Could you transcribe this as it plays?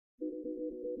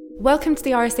Welcome to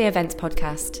the RSA Events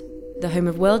Podcast, the home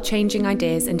of world-changing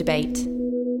ideas and debate.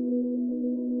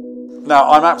 Now,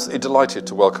 I'm absolutely delighted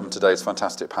to welcome today's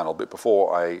fantastic panel, but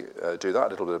before I do that, a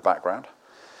little bit of background.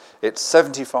 It's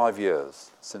 75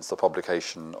 years since the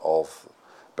publication of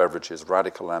Beveridge's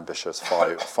radical and ambitious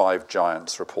Five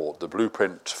Giants report, the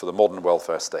blueprint for the modern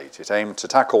welfare state. It aimed to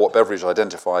tackle what Beveridge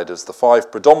identified as the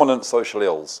five predominant social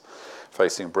ills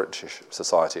facing British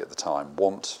society at the time: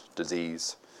 want,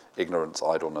 disease, ignorance,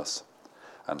 idleness,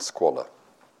 and squalor.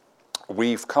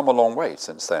 We've come a long way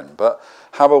since then, but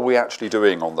how are we actually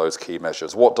doing on those key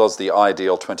measures? What does the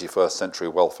ideal 21st century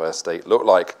welfare state look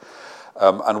like?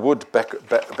 And would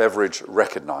Beveridge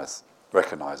recognise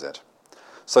it?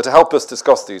 So to help us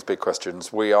discuss these big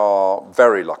questions, we are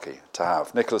very lucky to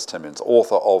have Nicholas Timmins,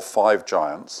 author of Five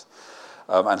Giants,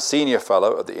 and senior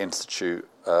fellow at the Institute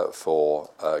for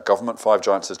Government. Five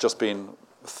Giants has just been,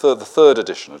 the third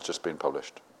edition has just been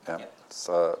published. Yeah.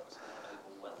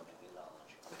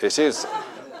 It is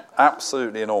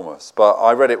absolutely enormous, but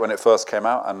I read it when it first came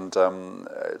out, and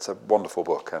it's a wonderful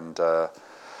book. And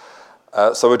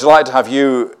so we're delighted to have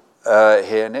you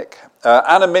here, Nick.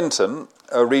 Anna Minton,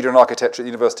 a reader in architecture at the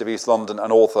University of East London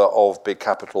and author of Big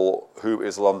Capital, Who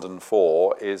is London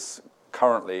For, is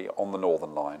currently on the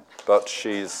Northern Line, but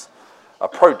she's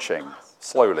approaching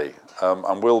slowly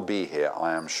and will be here,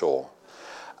 I am sure.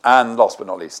 And last but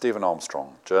not least, Stephen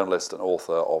Armstrong, journalist and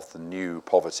author of The New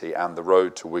Poverty and The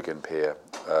Road to Wigan Pier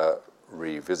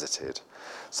Revisited.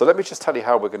 So let me just tell you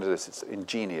how we're going to do this. It's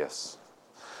ingenious.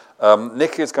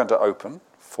 Nick is going to open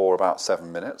for about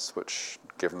 7 minutes, which,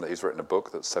 given that he's written a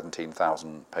book that's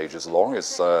 17,000 pages long,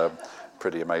 is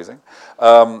pretty amazing.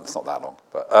 It's not that long,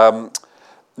 but...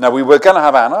 Now, we were going to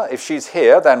have Anna. If she's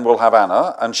here, then we'll have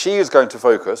Anna. And she is going to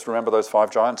focus, remember those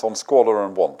five giants, on squalor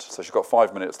and want. So she's got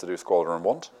 5 minutes to do squalor and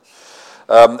want.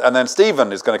 And then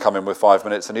Stephen is going to come in with 5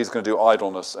 minutes, and he's going to do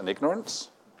idleness and ignorance.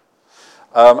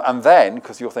 And then,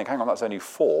 because you'll think, hang on, that's only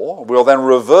 4, we'll then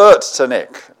revert to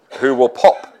Nick, who will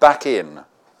pop back in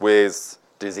with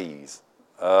disease.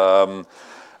 And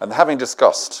having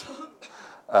discussed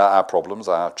our problems,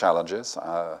 our challenges,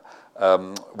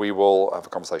 we will have a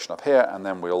conversation up here, and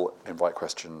then we'll invite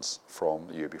questions from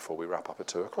you before we wrap up at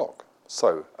 2 o'clock.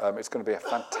 So it's going to be a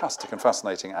fantastic and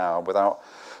fascinating hour. Without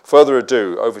further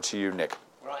ado, over to you, Nick.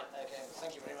 Right, okay.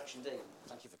 Thank you very much indeed.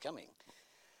 Thank you for coming.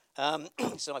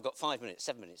 So I've got 5 minutes,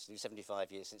 7 minutes to do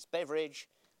 75 years since Beveridge,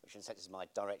 which in fact is my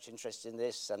direct interest in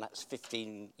this, and that's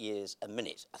 15 years a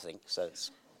minute, I think, so it's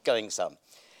going some.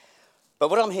 But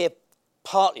what I'm here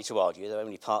partly to argue, though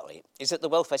only partly, is that the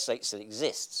welfare state still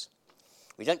exists.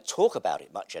 We don't talk about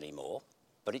it much anymore,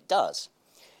 but it does.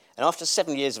 And after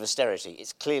 7 years of austerity,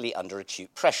 it's clearly under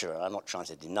acute pressure, and I'm not trying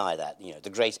to deny that. You know,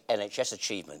 the great NHS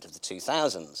achievement of the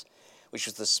 2000s, which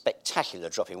was the spectacular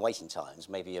drop in waiting times,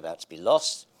 may be about to be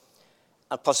lost,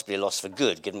 and possibly lost for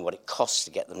good, given what it costs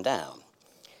to get them down.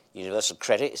 Universal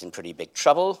credit is in pretty big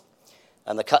trouble,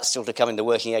 and the cuts still to come in the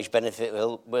working age benefit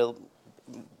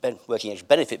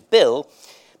bill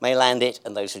may land it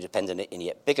and those who depend on it in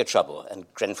yet bigger trouble. And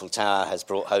Grenfell Tower has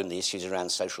brought home the issues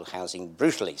around social housing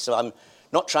brutally. So I'm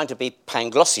not trying to be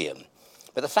Panglossian,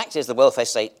 but the fact is the welfare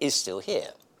state is still here.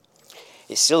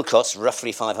 It still costs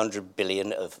roughly 500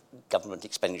 billion of government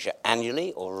expenditure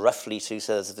annually, or roughly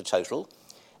 2/3 of the total.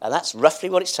 And that's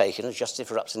roughly what it's taken, adjusted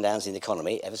for ups and downs in the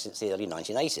economy, ever since the early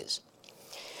 1980s.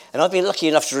 And I've been lucky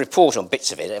enough to report on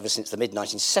bits of it ever since the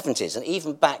mid-1970s. And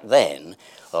even back then,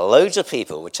 loads of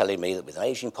people were telling me that with an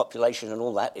ageing population and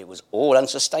all that, it was all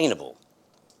unsustainable.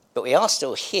 But we are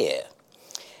still here.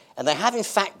 And there have, in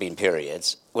fact, been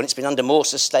periods when it's been under more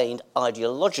sustained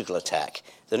ideological attack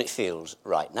than it feels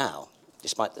right now,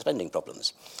 despite the spending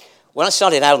problems. When I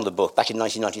started out on the book back in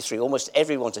 1993, almost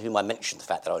everyone to whom I mentioned the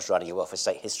fact that I was writing a welfare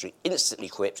state history instantly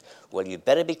quipped, well, you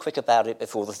better be quick about it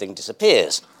before the thing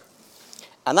disappears.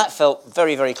 And that felt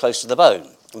very, very close to the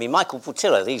bone. I mean, Michael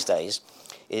Portillo these days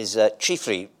is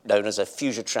chiefly known as a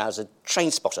fuchsia-trousered train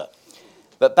spotter.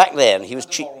 But back then, he was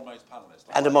chief...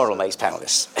 And a moral maze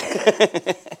panellist.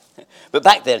 But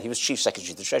back then, he was Chief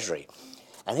Secretary of the Treasury.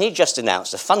 And he just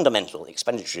announced a fundamental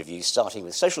expenditure review starting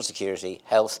with social security,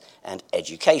 health, and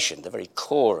education, the very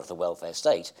core of the welfare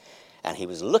state. And he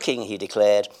was looking, he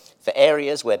declared, for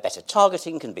areas where better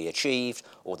targeting can be achieved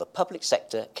or the public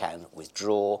sector can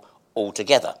withdraw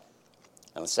altogether.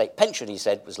 And the state pension, he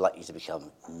said, was likely to become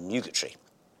nugatory.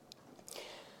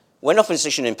 When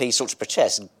opposition MPs sought to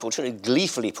protest, Portillo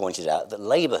gleefully pointed out that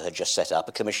Labour had just set up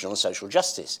a commission on social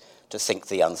justice to think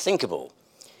the unthinkable.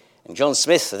 And John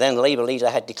Smith, the then Labour leader,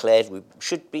 had declared we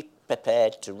should be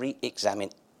prepared to re-examine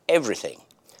everything.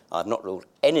 I've not ruled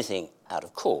anything out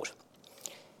of court.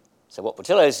 So what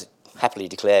Portillo's happily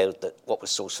declared that what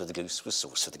was sauce for the goose was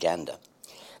sauce for the gander.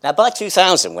 Now, by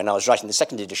 2000, when I was writing the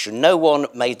second edition, no one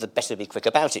made the better be quick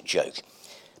about it joke,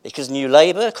 because New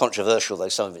Labour, controversial though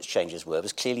some of its changes were,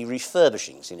 was clearly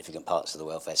refurbishing significant parts of the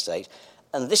welfare state,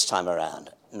 and this time around,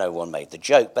 no one made the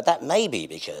joke. But that may be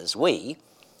because we,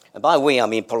 and by we I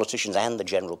mean politicians and the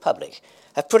general public,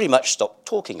 have pretty much stopped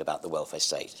talking about the welfare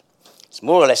state. It's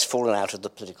more or less fallen out of the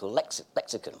political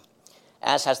lexicon,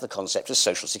 as has the concept of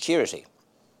social security.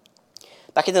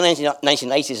 Back in the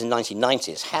 1980s and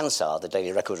 1990s, Hansard, the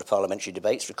Daily Record of Parliamentary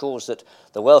Debates, records that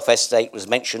the welfare state was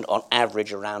mentioned on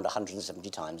average around 170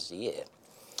 times a year.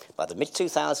 By the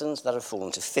mid-2000s, that had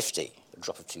fallen to 50, a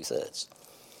drop of 2/3.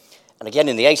 And again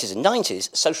in the 80s and 90s,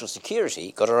 social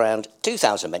security got around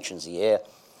 2,000 mentions a year,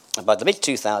 and by the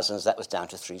mid-2000s, that was down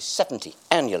to 370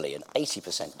 annually, an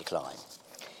 80% decline.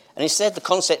 And instead, the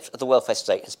concept of the welfare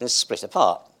state has been split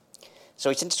apart. So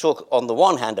we tend to talk on the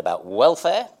one hand about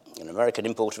welfare, an American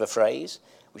import of a phrase,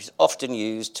 which is often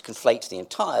used to conflate the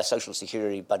entire social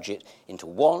security budget into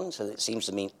one, so that it seems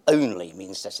to mean only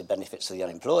means-tested benefits for the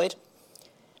unemployed.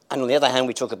 And on the other hand,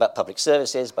 we talk about public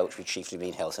services, by which we chiefly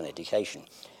mean health and education.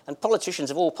 And politicians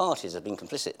of all parties have been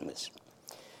complicit in this.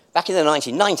 Back in the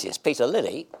 1990s, Peter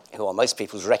Lilly, who on most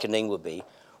people's reckoning would be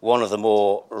one of the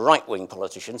more right-wing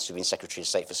politicians who've been Secretary of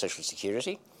State for Social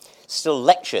Security, still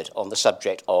lectured on the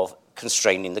subject of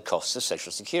constraining the costs of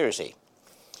social security.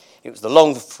 It was the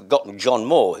long-forgotten John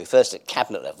Moore who first at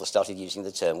cabinet level started using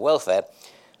the term welfare,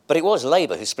 but it was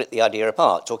Labour who split the idea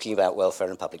apart, talking about welfare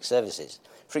and public services.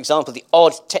 For example, the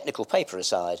odd technical paper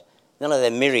aside, none of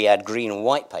their myriad green and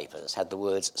white papers had the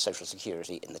words social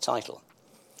security in the title.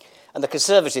 And the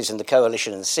Conservatives in the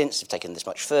coalition and since have taken this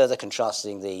much further,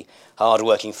 contrasting the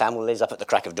hard-working families up at the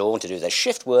crack of dawn to do their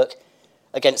shift work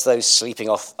against those sleeping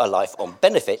off a life on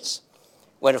benefits,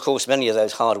 when, of course, many of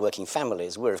those hard-working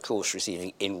families were, of course,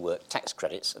 receiving in-work tax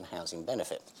credits and housing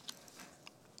benefit.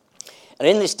 And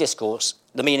in this discourse,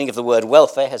 the meaning of the word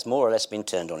welfare has more or less been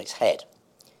turned on its head.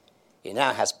 It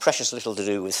now has precious little to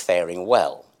do with faring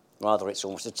well. Rather, it's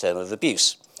almost a term of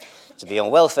abuse. To be on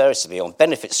welfare is to be on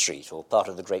Benefit Street, or part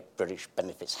of the Great British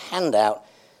Benefits handout,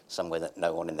 somewhere that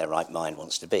no one in their right mind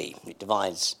wants to be. It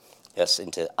divides us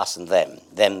into us and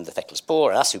them the feckless poor,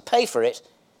 and us who pay for it,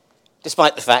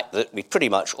 despite the fact that we pretty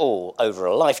much all, over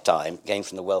a lifetime, gain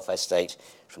from the welfare state,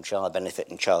 from child benefit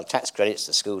and child tax credits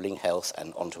to schooling, health,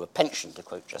 and onto a pension, to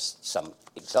quote just some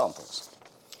examples.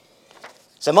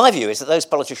 So my view is that those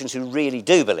politicians who really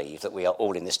do believe that we are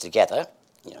all in this together,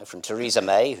 from Theresa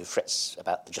May, who frets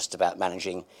about just about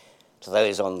managing, to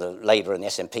those on the Labour and the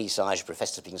SNP side who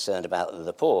profess to be concerned about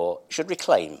the poor, should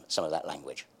reclaim some of that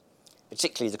language,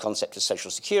 particularly the concept of social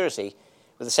security,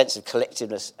 with a sense of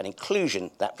collectiveness and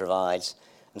inclusion that provides,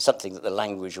 and something that the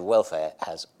language of welfare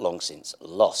has long since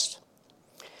lost.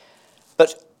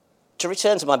 But to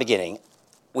return to my beginning,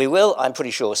 we will, I'm pretty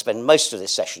sure, spend most of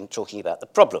this session talking about the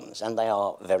problems, and they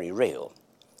are very real.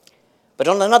 But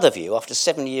on another view, after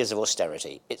 7 years of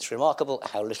austerity, it's remarkable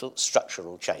how little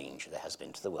structural change there has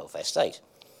been to the welfare state.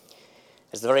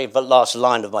 As the very last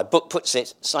line of my book puts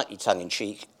it, slightly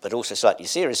tongue-in-cheek, but also slightly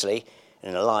seriously,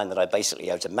 in a line that I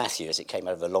basically owe to Matthew as it came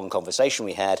out of a long conversation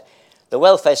we had, the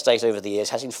welfare state over the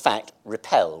years has in fact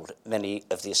repelled many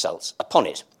of the assaults upon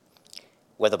it,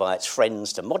 whether by its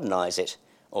friends to modernise it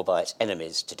or by its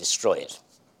enemies to destroy it.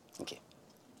 Thank you.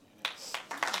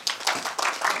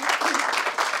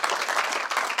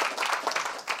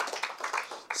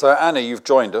 So, Anna, you've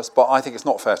joined us, but I think it's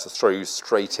not fair to throw you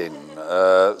straight in.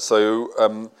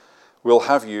 We'll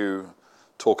have you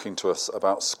talking to us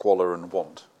about squalor and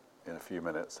want in a few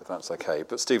minutes, if that's okay.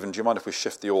 But, Stephen, do you mind if we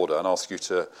shift the order and ask you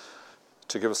to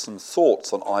give us some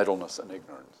thoughts on idleness and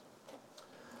ignorance?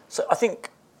 So I think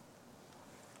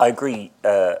I agree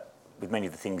with many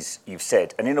of the things you've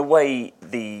said. And in a way,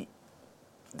 the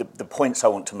points I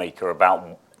want to make are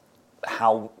about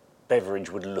how Beveridge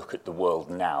would look at the world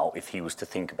now if he was to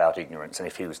think about ignorance and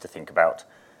if he was to think about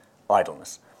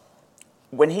idleness.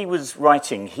 When he was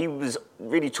writing, he was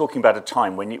really talking about a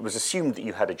time when it was assumed that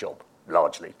you had a job,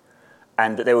 largely,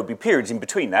 and that there would be periods in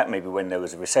between that, maybe when there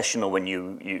was a recession or when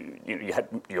you had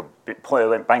your employer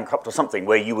went bankrupt or something,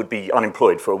 where you would be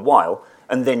unemployed for a while,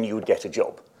 and then you would get a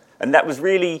job. And that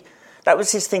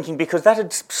was his thinking, because that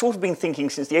had sort of been thinking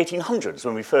since the 1800s,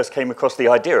 when we first came across the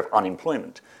idea of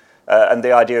unemployment. And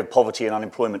the idea of poverty and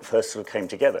unemployment first sort of came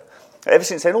together. Ever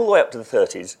since then, all the way up to the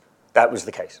 30s, that was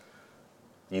the case.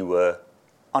 You were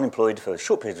unemployed for a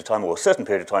short period of time or a certain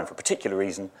period of time for a particular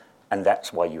reason, and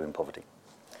that's why you were in poverty.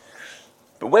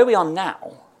 But where we are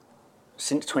now,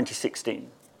 since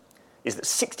 2016, is that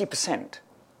 60%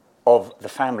 of the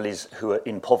families who are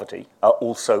in poverty are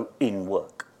also in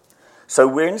work. So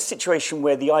we're in a situation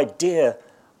where the idea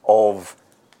of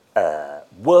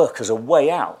work as a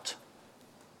way out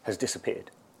has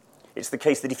disappeared. It's the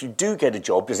case that if you do get a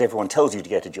job, because everyone tells you to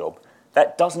get a job,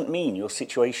 that doesn't mean your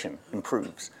situation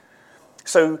improves.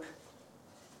 So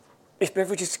if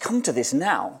Beveridge is to come to this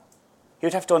now, he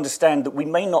would have to understand that we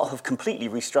may not have completely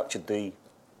restructured the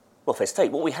welfare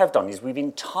state. What we have done is we've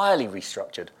entirely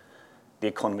restructured the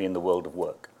economy and the world of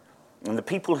work. And the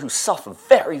people who suffer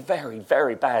very, very,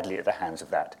 very badly at the hands of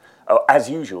that are,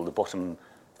 as usual, the bottom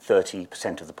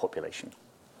 30% of the population.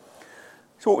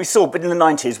 So what we saw, but in the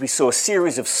 90s, we saw a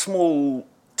series of small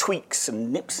tweaks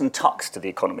and nips and tucks to the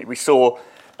economy. We saw,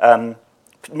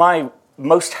 my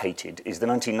most hated is the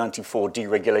 1994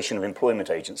 deregulation of employment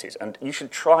agencies. And you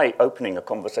should try opening a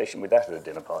conversation with that at a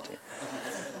dinner party.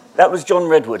 That was John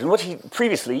Redwood. And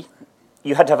previously,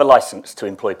 you had to have a license to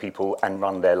employ people and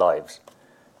run their lives.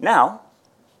 Now,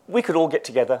 we could all get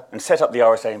together and set up the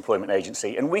RSA Employment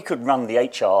Agency, and we could run the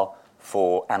HR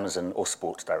for Amazon or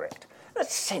Sports Direct. That's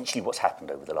essentially what's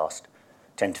happened over the last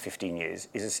 10 to 15 years,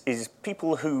 is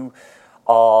people who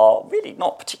are really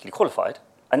not particularly qualified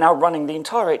are now running the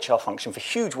entire HR function for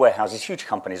huge warehouses, huge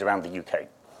companies around the UK.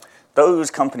 Those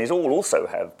companies all also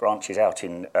have branches out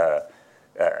in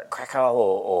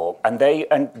Krakow,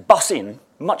 and bus in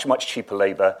much, much cheaper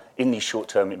labour in these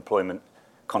short-term employment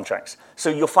contracts. So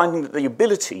you're finding that the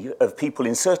ability of people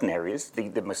in certain areas,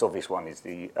 the most obvious one is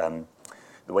the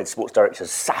way the Sports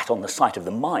Directors sat on the site of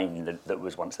the mine that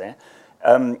was once there,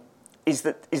 is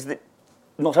that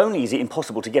not only is it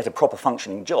impossible to get a proper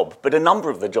functioning job, but a number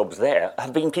of the jobs there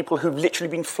have been people who've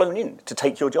literally been flown in to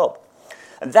take your job.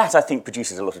 And that, I think,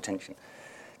 produces a lot of tension.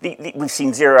 We've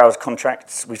seen 0 hours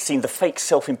contracts. We've seen the fake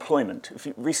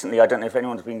self-employment. Recently, I don't know if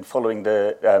anyone's been following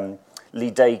the Lee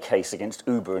Day case against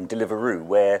Uber and Deliveroo,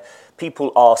 where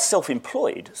people are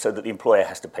self-employed so that the employer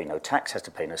has to pay no tax, has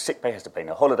to pay no sick pay, has to pay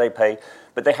no holiday pay,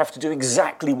 but they have to do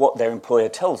exactly what their employer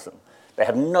tells them. They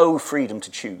have no freedom to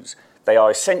choose. They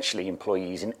are essentially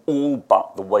employees in all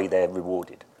but the way they're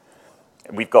rewarded.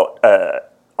 We've got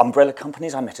umbrella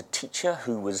companies. I met a teacher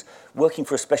who was working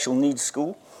for a special needs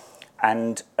school,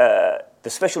 and the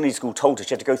special needs school told her she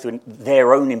had to go through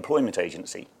their own employment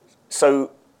agency.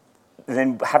 So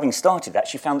then, having started that,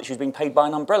 she found that she was being paid by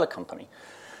an umbrella company.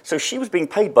 So she was being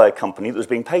paid by a company that was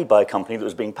being paid by a company that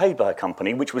was being paid by a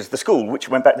company, which was the school, which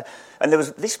went back. And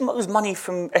this was money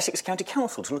from Essex County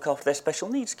Council to look after their special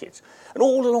needs kids. And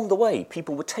all along the way,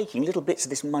 people were taking little bits of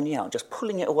this money out, just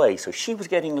pulling it away. So she was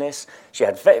getting less. She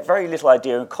had very little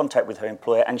idea of contact with her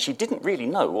employer, and she didn't really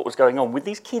know what was going on with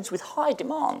these kids with high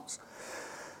demands.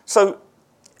 So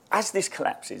as this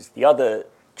collapses, the other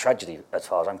tragedy, as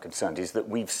far as I'm concerned, is that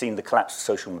we've seen the collapse of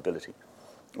social mobility.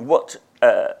 What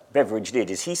Beveridge did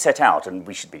is he set out, and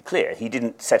we should be clear, he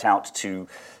didn't set out to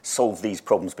solve these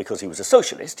problems because he was a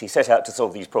socialist. He set out to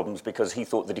solve these problems because he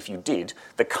thought that if you did,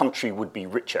 the country would be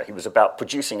richer. He was about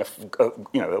producing a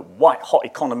white-hot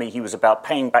economy. He was about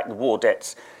paying back the war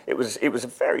debts. It was a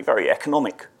very, very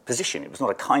economic position. It was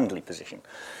not a kindly position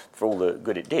for all the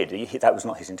good it did. That was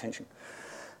not his intention.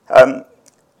 And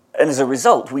as a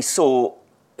result, we saw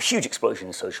a huge explosion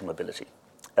in social mobility.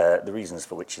 The reasons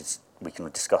for which we can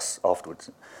discuss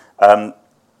afterwards. And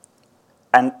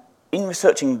in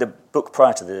researching the book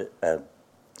prior to the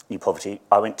New Poverty,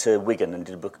 I went to Wigan and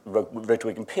did a book, wrote to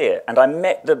Wigan Pier, and I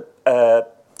met the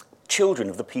children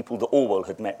of the people that Orwell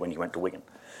had met when he went to Wigan.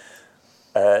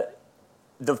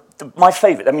 My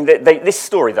favourite, I mean, this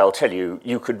story they'll tell you,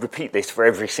 you could repeat this for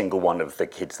every single one of the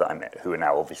kids that I met, who are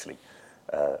now obviously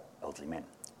elderly men.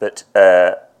 But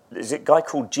there's a guy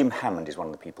called Jim Hammond is one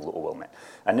of the people that Orwell met.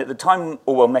 And at the time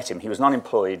Orwell met him, he was an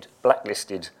unemployed,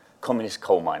 blacklisted communist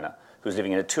coal miner who was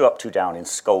living in a 2-up, 2-down in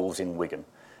Scholes in Wigan.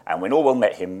 And when Orwell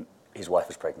met him, his wife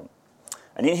was pregnant.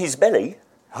 And in his belly,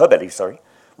 her belly,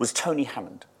 was Tony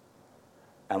Hammond.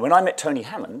 And when I met Tony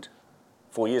Hammond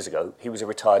 4 years ago, he was a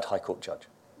retired High Court judge.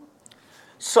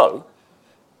 So,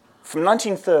 from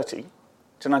 1930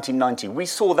 to 1990, we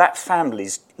saw that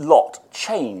family's lot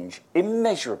change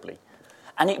immeasurably.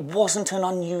 And it wasn't an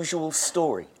unusual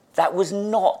story. That was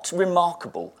not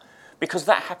remarkable because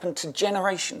that happened to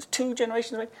generations, 2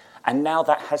 generations, and now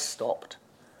that has stopped.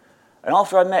 And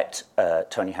after I met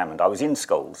Tony Hammond, I was in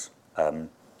Scholes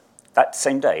that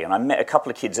same day, and I met a couple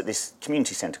of kids at this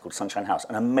community centre called Sunshine House,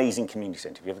 an amazing community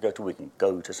centre. If you ever go to Wigan,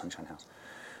 go to Sunshine House.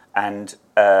 And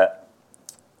I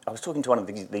was talking to one of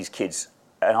these kids,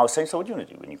 and I was saying, so what do you want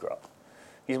to do when you grow up?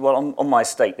 He said, well, on my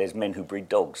estate, there's men who breed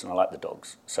dogs, and I like the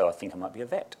dogs, so I think I might be a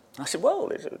vet. I said, well,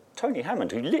 there's Tony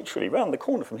Hammond, who literally round the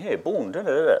corner from here, born,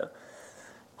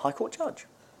 High Court judge.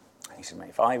 And he said,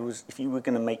 mate, if you were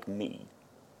going to make me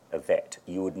a vet,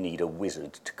 you would need a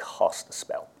wizard to cast a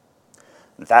spell.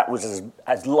 That was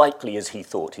as likely as he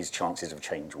thought his chances of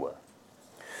change were.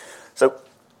 So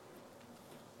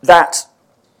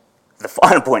the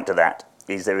final point to that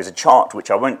is there is a chart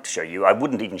which I won't show you. I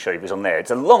wouldn't even show you if it's on there.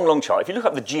 It's a long, long chart. If you look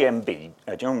up the GMB,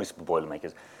 General Municipal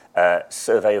Boilermakers,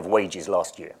 survey of wages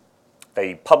last year,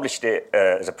 they published it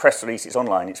as a press release. It's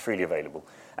online. It's freely available.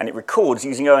 And it records,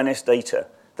 using ONS data,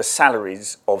 the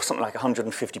salaries of something like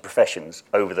 150 professions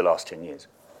over the last 10 years.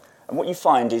 And what you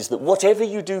find is that whatever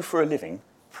you do for a living,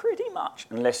 pretty much,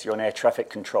 unless you're an air traffic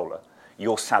controller,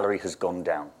 your salary has gone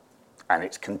down. And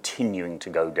it's continuing to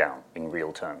go down in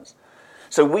real terms.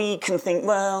 So we can think,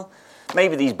 well,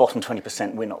 maybe these bottom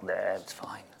 20%, we're not there, it's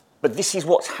fine. But this is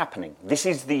what's happening. This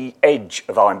is the edge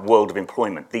of our world of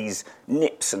employment, these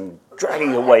nips and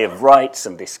dragging away of rights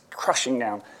and this crushing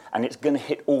down, and it's going to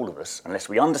hit all of us unless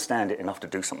we understand it enough to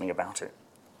do something about it.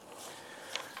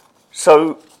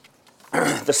 So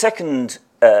the second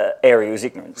area is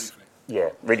ignorance. Briefly. Yeah,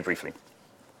 really briefly.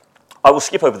 I will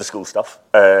skip over the school stuff.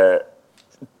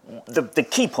 The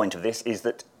key point of this is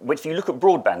that if you look at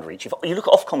broadband reach, if you look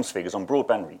at Ofcom's figures on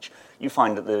broadband reach, you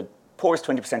find that the poorest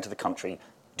 20% of the country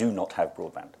do not have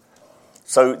broadband.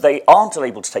 So they aren't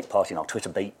able to take part in our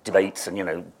Twitter debates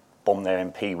and, bomb their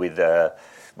MP with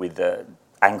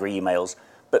angry emails.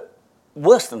 But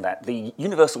worse than that, the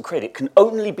universal credit can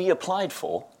only be applied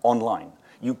for online.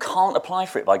 You can't apply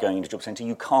for it by going into a job centre.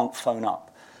 You can't phone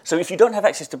up. So if you don't have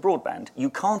access to broadband, you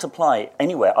can't apply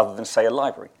anywhere other than, say, a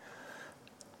library.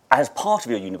 As part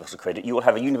of your universal credit, you will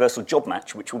have a universal job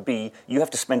match, which will be you have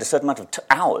to spend a certain amount of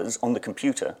hours on the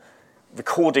computer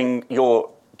recording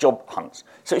your job hunts.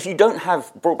 So if you don't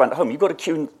have broadband at home, you've got to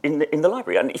queue in the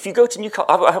library. And if you go to Newcastle,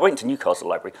 I went to Newcastle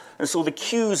Library and saw the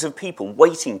queues of people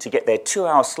waiting to get their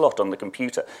 2-hour slot on the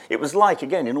computer. It was like,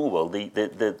 again, in Orwell,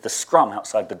 the scrum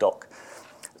outside the dock.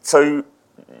 So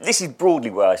this is broadly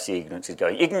where I see ignorance is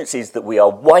going. Ignorance is that we are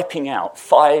wiping out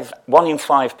 1 in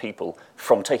 5 people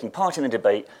from taking part in the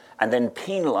debate and then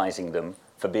penalising them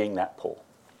for being that poor.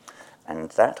 And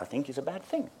that, I think, is a bad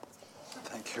thing.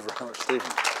 Thank you very much,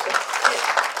 Stephen.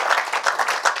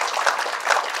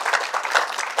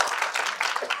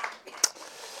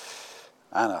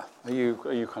 Anna, are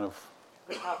you kind of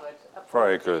Recovered.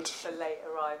 very Apologies good? For late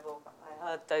arrival.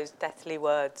 I heard those deathly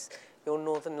words. Your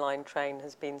Northern Line train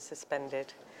has been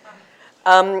suspended.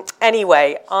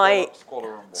 Anyway,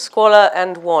 squalor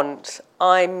and want.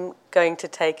 I'm going to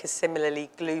take a similarly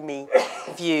gloomy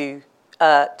view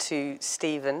to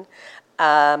Stephen,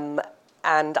 and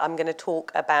I'm going to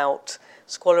talk about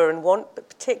squalor and want, but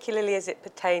particularly as it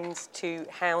pertains to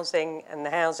housing and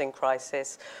the housing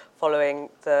crisis, following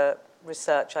the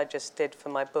research I just did for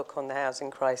my book on the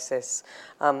housing crisis,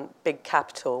 Big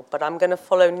Capital. But I'm going to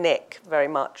follow Nick very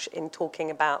much in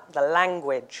talking about the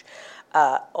language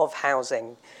of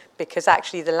housing, because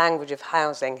actually the language of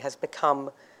housing has become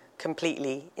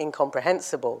completely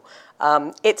incomprehensible.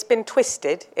 It's been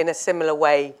twisted in a similar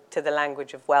way to the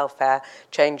language of welfare,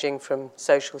 changing from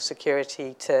social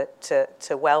security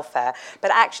to welfare.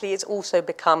 But actually it's also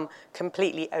become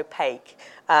completely opaque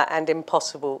and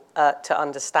impossible to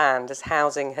understand, as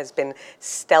housing has been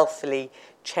stealthily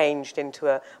changed into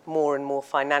a more and more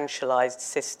financialized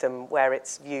system where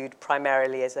it's viewed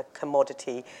primarily as a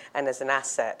commodity and as an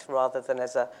asset rather than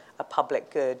as a public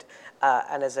good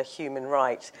and as a human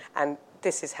right. And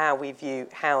this is how we view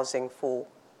housing for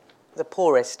the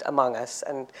poorest among us,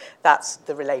 and that's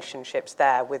the relationships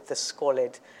there with the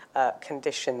squalid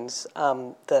conditions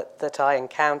that I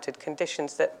encountered,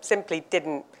 conditions that simply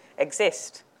didn't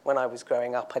exist when I was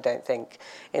growing up, I don't think,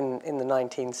 in the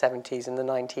 1970s and the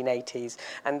 1980s.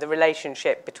 And the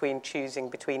relationship between choosing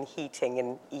between heating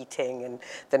and eating and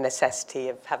the necessity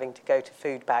of having to go to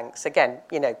food banks, again,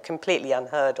 completely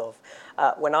unheard of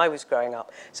when I was growing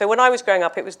up. So when I was growing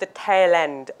up, it was the tail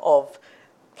end of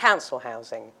council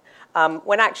housing,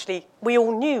 when actually we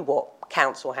all knew what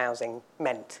council housing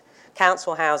meant.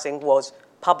 Council housing was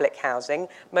public housing.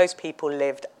 Most people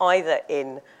lived either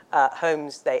in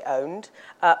homes they owned,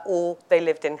 or they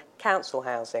lived in council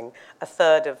housing. A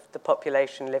third of the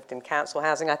population lived in council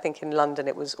housing. I think in London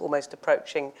it was almost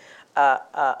approaching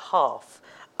half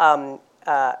in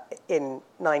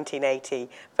 1980.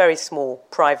 Very small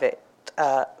private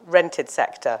rented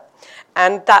sector.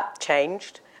 And that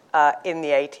changed in the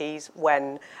 80s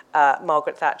when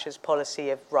Margaret Thatcher's policy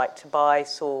of right to buy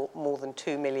saw more than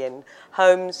 2 million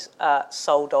homes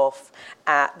sold off.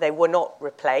 They were not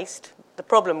replaced The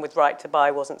problem with Right to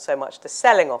Buy wasn't so much the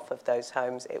selling off of those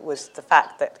homes, it was the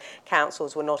fact that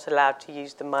councils were not allowed to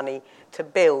use the money to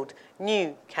build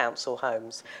new council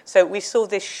homes. So we saw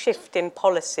this shift in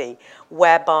policy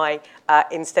whereby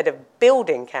instead of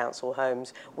building council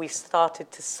homes, we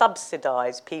started to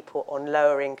subsidise people on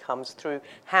lower incomes through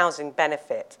housing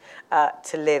benefit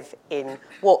to live in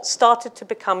what started to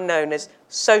become known as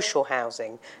social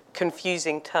housing,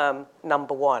 confusing term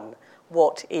number one.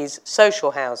 What is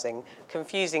social housing?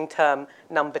 Confusing term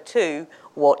number two,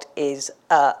 what is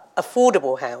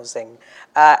affordable housing?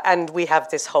 And we have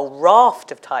this whole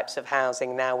raft of types of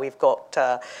housing now. We've got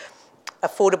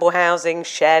affordable housing,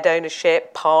 shared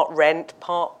ownership, part rent,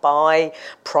 part buy,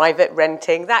 private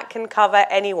renting. That can cover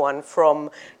anyone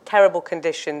from terrible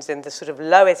conditions in the sort of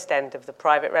lowest end of the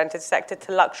private rented sector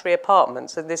to luxury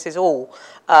apartments. And this is all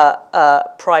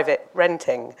private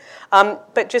renting.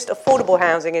 But just affordable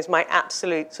housing is my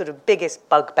absolute sort of biggest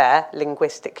bugbear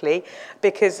linguistically,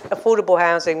 because affordable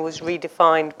housing was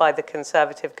redefined by the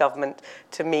Conservative government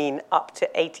to mean up to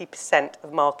 80%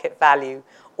 of market value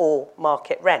or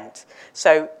market rent.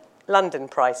 So London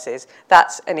prices,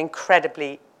 that's an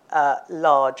incredibly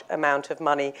large amount of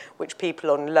money which people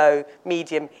on low,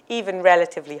 medium, even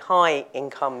relatively high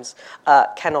incomes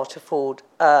cannot afford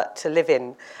to live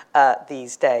in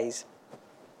these days.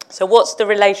 So what's the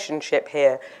relationship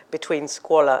here between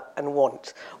squalor and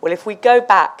want? Well, if we go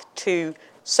back to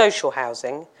social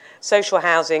housing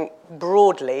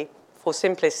broadly, for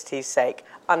simplicity's sake,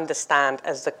 understand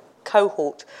as the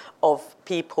cohort of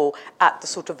people at the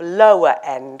sort of lower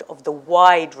end of the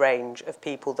wide range of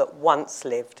people that once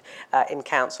lived in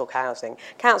council housing.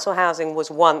 Council housing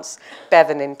was once,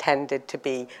 Bevan intended to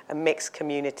be a mixed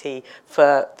community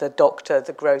for the doctor,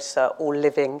 the grocer, all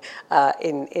living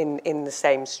in the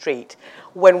same street.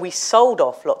 When we sold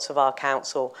off lots of our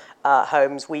council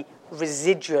homes, we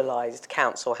residualised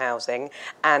council housing,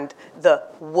 and the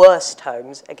worst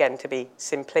homes, again to be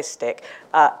simplistic,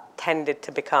 tended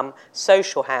to become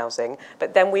social housing.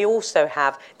 But then we also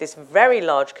have this very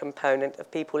large component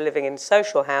of people living in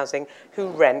social housing who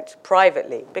rent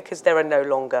privately because there are no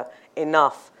longer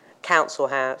enough council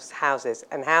houses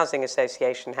and housing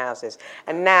association houses.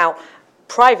 And now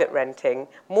private renting,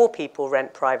 more people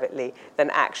rent privately than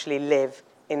actually live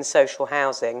in social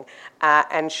housing,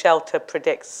 and Shelter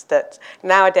predicts that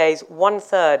nowadays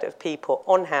 1/3 of people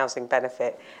on housing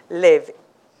benefit live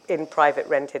in private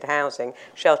rented housing.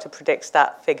 Shelter predicts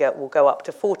that figure will go up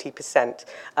to 40%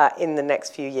 in the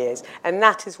next few years, and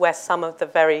that is where some of the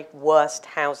very worst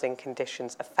housing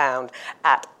conditions are found,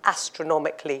 at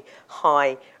astronomically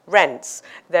high rents.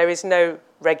 There is no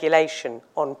regulation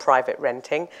on private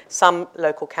renting. Some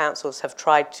local councils have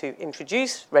tried to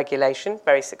introduce regulation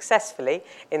very successfully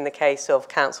in the case of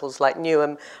councils like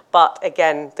Newham, but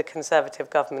again, the Conservative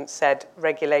government said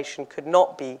regulation could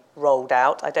not be rolled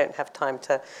out. I don't have time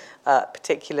to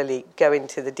particularly go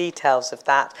into the details of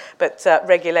that, but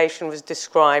regulation was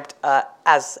described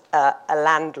as a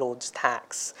landlord's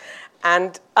tax.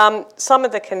 And some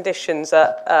of the conditions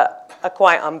are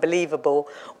quite unbelievable,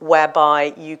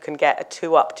 whereby you can get a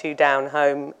 2-up, 2-down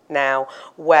home now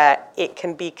where it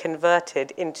can be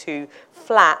converted into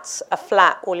flats. A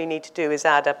flat, all you need to do is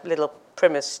add a little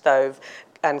Primus stove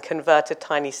and convert a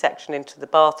tiny section into the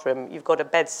bathroom. You've got a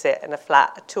bedsit and a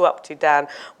flat, a 2-up, 2-down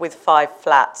with 5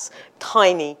 flats,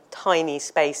 tiny, tiny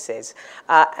spaces.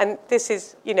 And this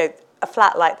is, you know, a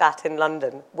flat like that in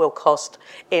London will cost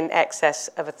in excess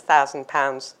of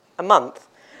 £1,000 a month.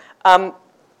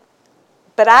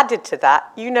 But added to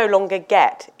that, you no longer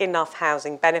get enough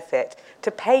housing benefit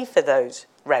to pay for those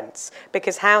rents,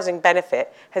 because housing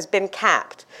benefit has been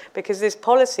capped, because this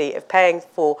policy of paying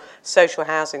for social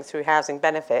housing through housing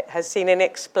benefit has seen an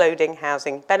exploding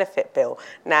housing benefit bill,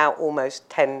 now almost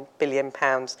 £10 billion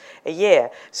a year.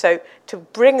 So to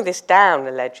bring this down,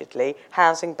 allegedly,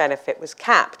 housing benefit was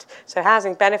capped. So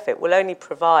housing benefit will only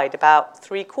provide about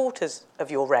 3/4 of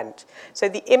your rent. So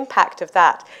the impact of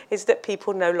that is that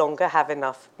people no longer have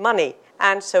enough money.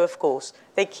 And so, of course,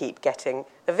 they keep getting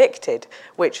evicted,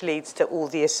 which leads to all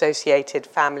the associated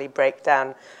family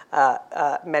breakdown,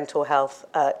 mental health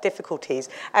difficulties,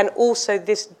 and also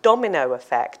this domino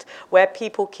effect where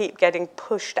people keep getting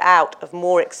pushed out of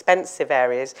more expensive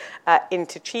areas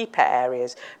into cheaper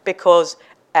areas, because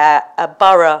a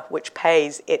borough which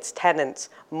pays its tenants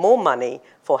more money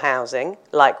for housing,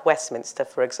 like Westminster,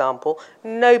 for example.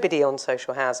 Nobody on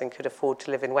social housing could afford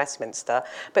to live in Westminster,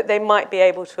 but they might be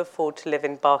able to afford to live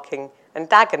in Barking and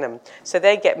Dagenham. So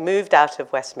they get moved out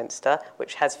of Westminster,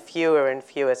 which has fewer and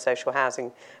fewer social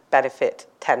housing benefit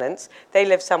tenants. They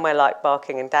live somewhere like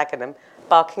Barking and Dagenham.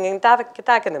 Barking and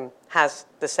Dagenham has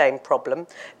the same problem.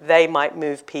 They might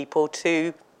move people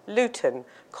to Luton,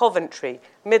 Coventry,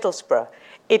 Middlesbrough.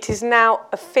 It is now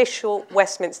official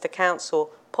Westminster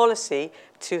Council policy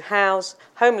to house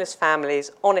homeless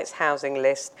families on its housing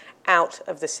list out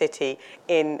of the city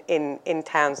in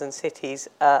towns and cities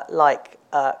like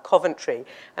Coventry.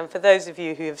 And for those of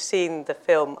you who have seen the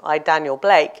film I, Daniel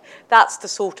Blake, that's the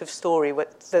sort of story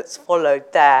that's followed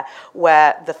there,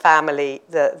 where the family,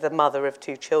 the mother of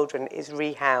 2 children, is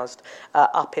rehoused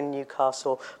up in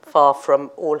Newcastle, far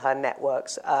from all her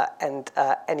networks and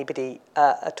anybody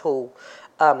at all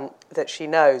that she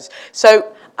knows.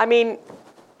 So, I mean,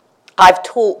 I've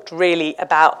talked really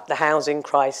about the housing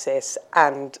crisis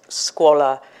and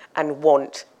squalor and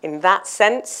want in that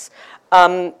sense,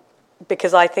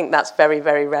 because I think that's very,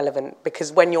 very relevant,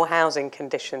 because when your housing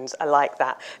conditions are like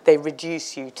that, they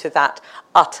reduce you to that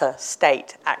utter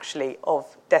state, actually, of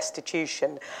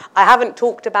destitution. I haven't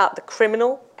talked about the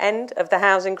criminal end of the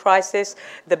housing crisis,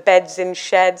 the beds in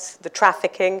sheds, the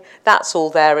trafficking, that's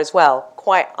all there as well.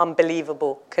 Quite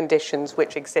unbelievable conditions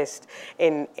which exist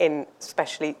in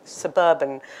especially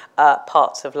suburban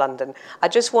parts of London. I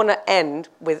just want to end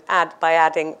by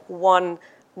adding one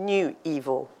new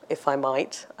evil, if I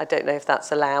might. I don't know if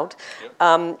that's allowed.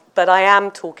 Yep. But I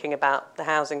am talking about the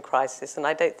housing crisis, and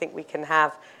I don't think we can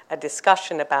have a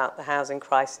discussion about the housing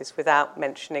crisis without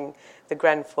mentioning the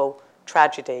Grenfell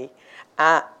tragedy.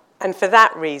 And for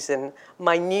that reason,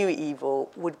 my new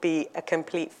evil would be a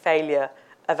complete failure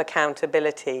of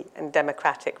accountability and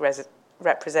democratic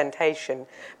representation,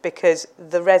 because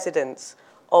the residents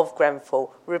of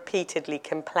Grenfell repeatedly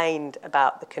complained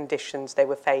about the conditions they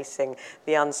were facing,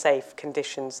 the unsafe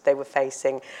conditions they were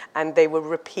facing, and they were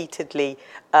repeatedly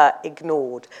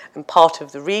ignored. And part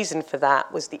of the reason for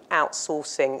that was the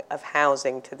outsourcing of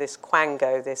housing to this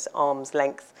Quango, this arm's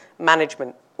length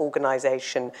management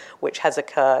organisation, which has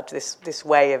occurred, this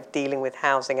way of dealing with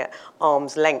housing at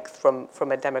arm's length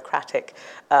from a democratic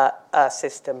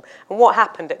system. And what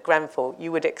happened at Grenfell,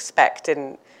 you would expect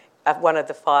one of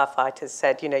the firefighters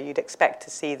said, you'd expect to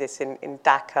see this in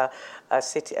Dhaka, a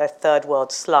third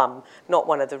world slum, not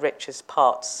one of the richest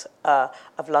parts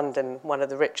of London, one of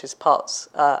the richest parts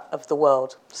of the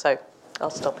world. So I'll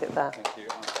stop it there. Thank you.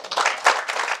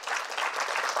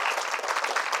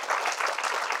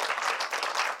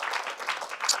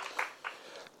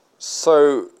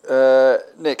 So,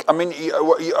 Nick, I mean, you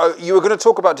were going to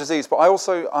talk about disease, but I'm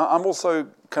also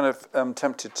kind of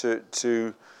tempted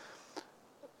to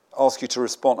ask you to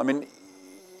respond. I mean,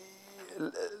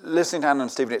 listening to Anna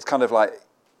and Stephen, it's kind of like,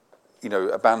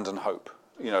 abandon hope.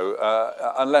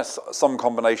 Unless some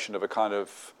combination of a kind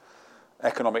of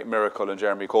economic miracle and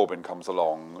Jeremy Corbyn comes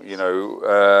along,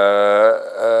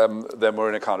 then we're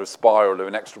in a kind of spiral of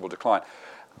inexorable decline.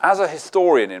 As a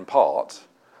historian, in part,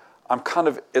 I'm kind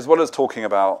of, as well as talking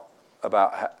about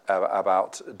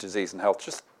disease and health,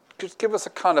 just give us a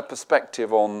kind of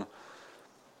perspective on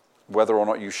whether or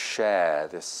not you share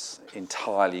this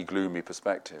entirely gloomy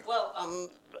perspective. Well,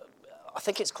 I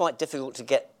think it's quite difficult to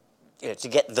get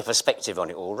the perspective on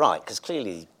it all right, because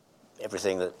clearly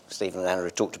everything that Stephen and Anna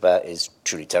have talked about is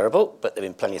truly terrible, but there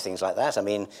have been plenty of things like that. I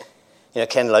mean,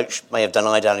 Ken Loach may have done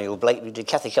I, Daniel Blake, who did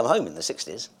Cathy Come Home in the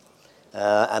 60s,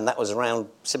 and that was around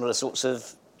similar sorts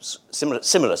of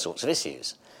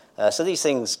issues. So these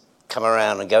things come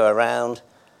around and go around.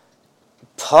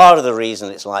 Part of the reason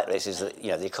it's like this is that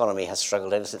the economy has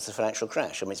struggled ever since the financial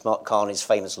crash. I mean, it's Mark Carney's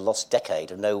famous lost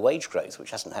decade of no wage growth,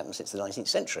 which hasn't happened since the 19th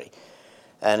century.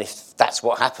 And if that's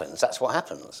what happens, that's what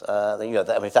happens.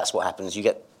 If that's what happens, you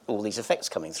get all these effects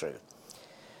coming through.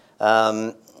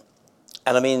 And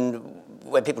I mean,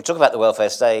 when people talk about the welfare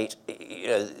state,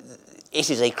 it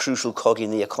is a crucial cog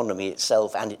in the economy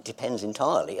itself, and it depends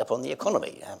entirely upon the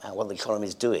economy. How well the economy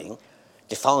is doing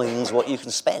defines what you can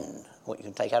spend, what you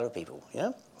can take out of people.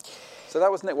 Yeah. So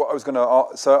that was, Nick, what I was going to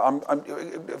ask. So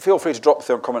feel free to drop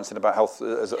some comments in about health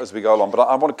as we go along, but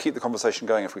I want to keep the conversation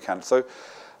going if we can. So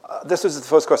this was the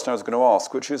first question I was going to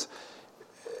ask, which is,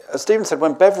 as Stephen said,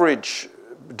 when Beveridge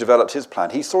developed his plan,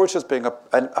 he saw it as being a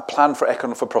plan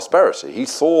for prosperity. He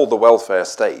saw the welfare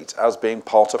state as being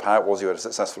part of how it was you had a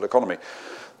successful economy.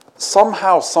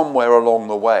 Somehow, somewhere along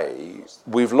the way,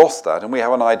 we've lost that, and we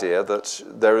have an idea that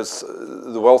there is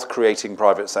the wealth-creating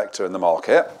private sector in the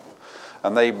market,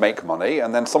 and they make money,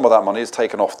 and then some of that money is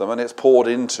taken off them, and it's poured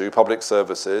into public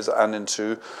services and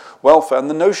into welfare. And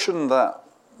the notion that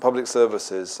public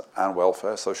services and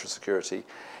welfare, social security,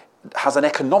 has an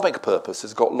economic purpose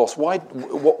has got lost. Why?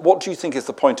 What do you think is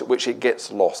the point at which it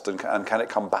gets lost, and can it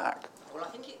come back? Well, I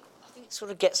think it sort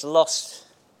of gets lost.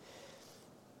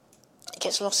 It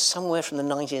gets lost somewhere from the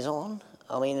 90s on.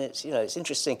 I mean, it's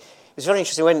interesting. It was very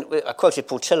interesting when I quoted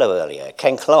Portillo earlier.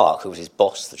 Ken Clarke, who was his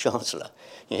boss, the Chancellor,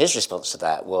 his response to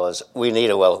that was, we need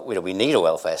a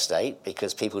welfare state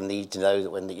because people need to know that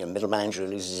when the middle manager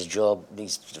loses his job,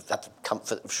 needs to have the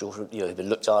comfort of sure he'll be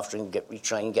looked after and get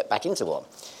retrained, get back into one.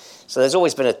 So there's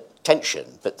always been a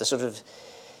tension, but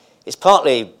it's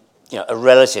partly a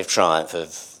relative triumph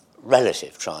of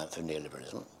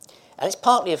neoliberalism. And it's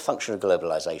partly a function of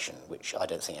globalisation, which I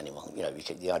don't think anyone, the idea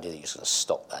that you're going to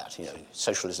stop that.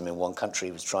 Socialism in one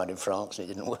country was tried in France and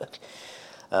it didn't work.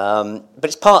 But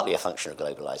it's partly a function of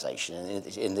globalisation,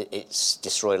 and it's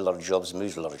destroyed a lot of jobs and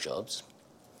moved a lot of jobs.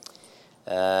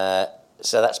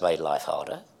 So that's made life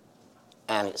harder.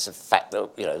 And it's a fact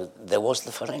that, there was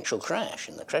the financial crash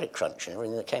and the credit crunch and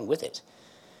everything that came with it,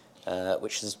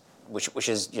 which has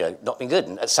not been good.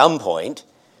 And at some point,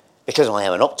 because I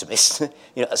am an optimist,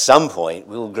 at some point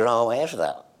we will grow our way out of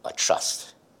that, I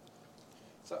trust.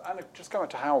 So, Anna, just going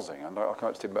to housing, and I'll come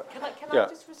back to Tim, but... Can I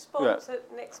just respond to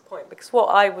Nick's point? Because what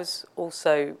I was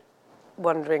also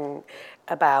wondering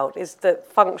about is the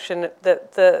function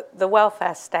that the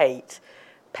welfare state,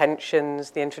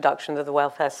 pensions, the introduction of the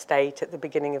welfare state at the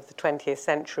beginning of the 20th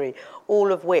century,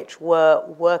 all of which were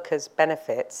workers'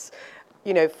 benefits,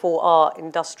 for our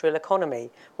industrial economy.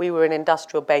 We were an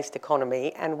industrial-based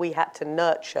economy, and we had to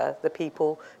nurture the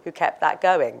people who kept that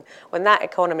going. When that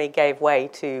economy gave way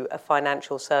to a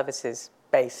financial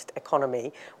services-based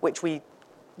economy, which we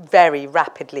very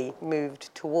rapidly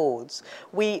moved towards,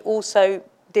 we also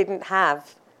didn't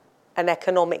have an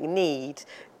economic need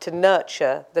to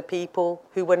nurture the people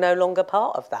who were no longer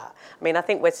part of that. I mean, I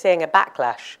think we're seeing a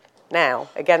backlash now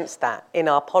against that in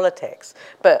our politics.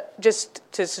 But just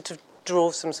to sort of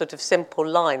draw some sort of simple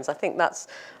lines, I think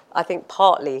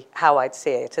partly how I'd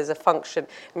see it as a function.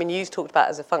 I mean, you talked about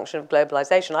as a function of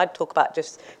globalisation. I'd talk about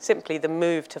just simply the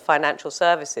move to financial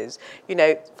services.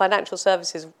 Financial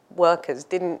services workers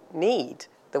didn't need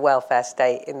the welfare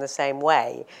state in the same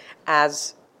way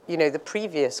as, the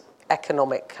previous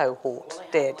economic cohort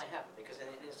did. Well, they have, because in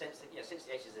a sense that, since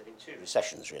the 80s there have been two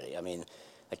recessions, really. I mean,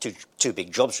 two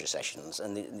big jobs recessions,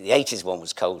 and the 80s one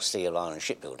was coal, steel, iron and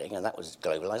shipbuilding, and that was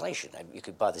globalisation. You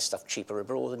could buy this stuff cheaper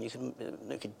abroad than you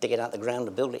could dig it out of the ground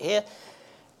and build it here.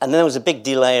 And then there was a big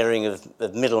delayering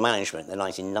of middle management in the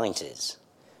 1990s,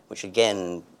 which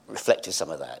again reflected some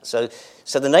of that. So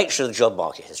the nature of the job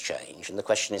market has changed, and the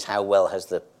question is how well has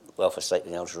the welfare state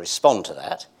been able to respond to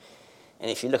that? And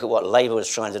if you look at what Labour was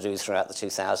trying to do throughout the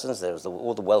 2000s, there was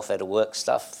all the welfare to work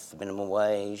stuff, minimum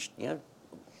wage,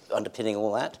 underpinning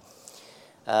all that.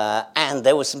 And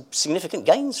there were some significant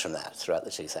gains from that throughout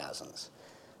the 2000s.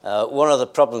 One of the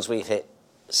problems we've hit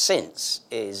since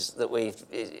is that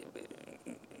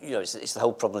it's the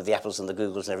whole problem of the Apples and the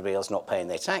Googles and everybody else not paying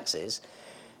their taxes.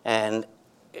 And,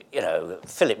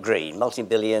 Philip Green,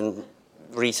 multi-billion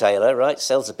retailer, right,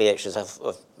 sells the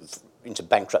BHs into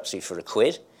bankruptcy for a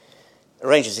quid,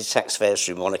 arranges his tax fares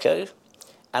through Monaco,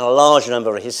 and a large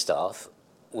number of his staff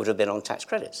would have been on tax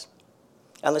credits.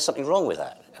 And there's something wrong with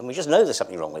that. And we just know there's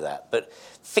something wrong with that. But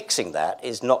fixing that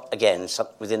is not, again,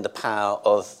 within the power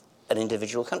of an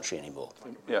individual country anymore.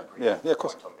 Yeah, of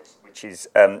course. Which is,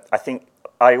 I think,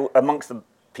 amongst the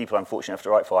people I'm fortunate enough to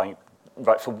write for, I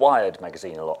write for Wired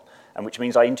magazine a lot, and which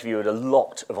means I interviewed a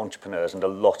lot of entrepreneurs and a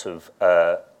lot of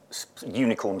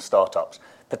unicorn startups,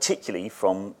 particularly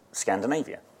from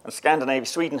Scandinavia. And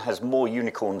Sweden has more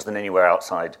unicorns than anywhere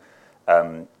outside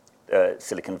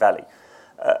Silicon Valley.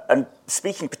 And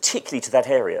speaking particularly to that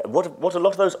area, what a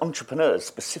lot of those entrepreneurs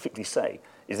specifically say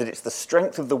is that it's the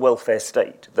strength of the welfare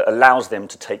state that allows them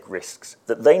to take risks.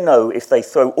 That they know if they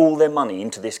throw all their money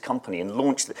into this company and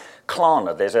launch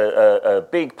Klarna, there's a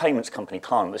big payments company,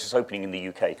 Klarna, this is opening in the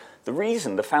UK. The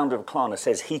reason the founder of Klarna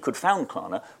says he could found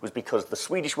Klarna was because the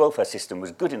Swedish welfare system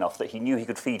was good enough that he knew he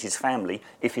could feed his family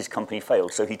if his company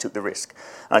failed, so he took the risk.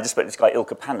 And I just spoke to this guy,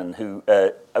 Ilkka Pannon, who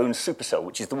owns Supercell,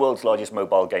 which is the world's largest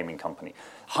mobile gaming company.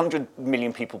 100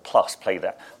 million people plus play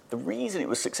that. The reason it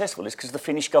was successful is because the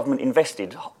Finnish government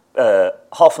invested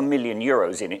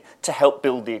 €500,000 in it to help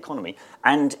build the economy.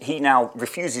 And he now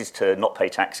refuses to not pay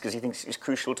tax because he thinks it's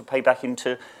crucial to pay back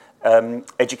into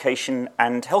education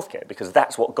and healthcare, because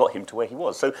that's what got him to where he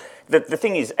was. So the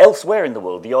thing is, elsewhere in the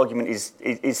world, the argument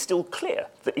is still clear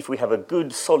that if we have a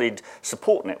good, solid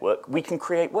support network, we can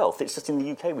create wealth. It's just in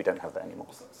the UK we don't have that anymore.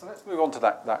 So let's move on to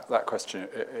that question,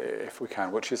 if we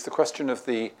can, which is the question of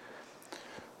the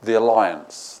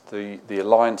alliance, the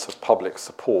alliance of public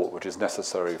support which is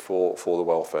necessary for the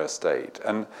welfare state.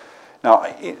 And now,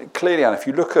 clearly, Anne, if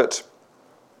you look at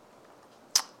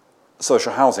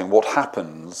social housing, what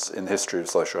happens in the history of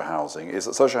social housing is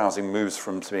that social housing moves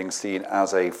from being seen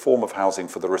as a form of housing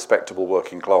for the respectable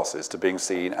working classes to being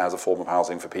seen as a form of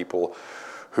housing for people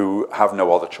who have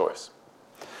no other choice.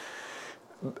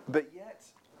 But yet,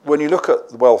 when you look at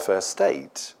the welfare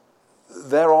state,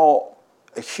 there are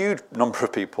a huge number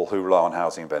of people who rely on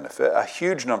housing benefit, a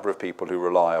huge number of people who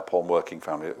rely upon working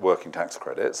tax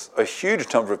credits, a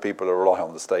huge number of people who rely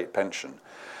on the state pension.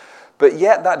 But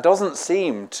yet that doesn't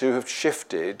seem to have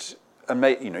shifted, and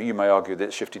you may argue that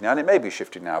it's shifting now, and it may be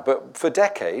shifting now, but for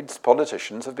decades,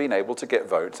 politicians have been able to get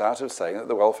votes out of saying that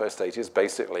the welfare state is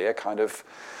basically a kind of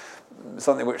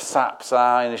something which saps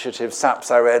our initiative,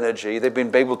 saps our energy. They've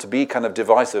been able to be kind of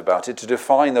divisive about it, to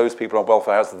define those people on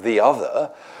welfare as the other.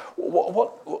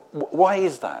 Why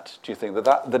is that, do you think,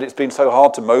 that it's been so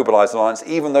hard to mobilise an alliance,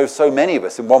 even though so many of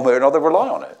us, in one way or another, rely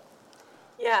on it?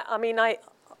 Yeah, I mean, I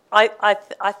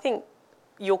think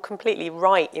you're completely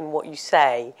right in what you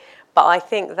say, but I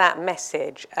think that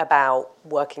message about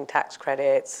working tax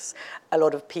credits, a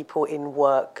lot of people in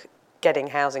work getting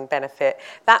housing benefit,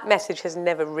 that message has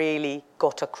never really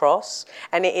got across,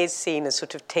 and it is seen as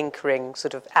sort of tinkering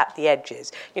sort of at the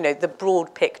edges. The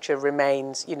broad picture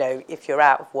remains, if you're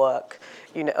out of work,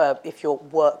 if you're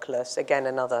workless, again,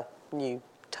 another new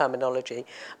terminology,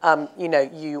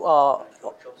 you are...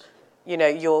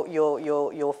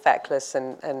 you're feckless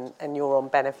and you're on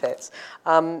benefits.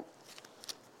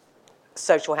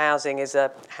 Social housing is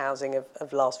a housing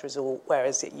of last resort,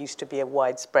 whereas it used to be a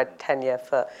widespread tenure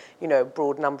for, a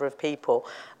broad number of people.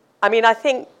 I mean, I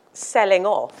think selling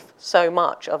off so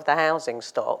much of the housing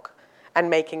stock and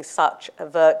making such a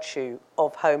virtue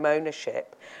of home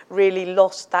ownership really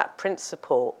lost that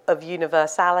principle of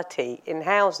universality in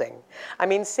housing. I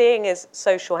mean, seeing as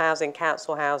social housing,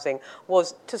 council housing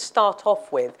was, to start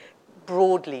off with,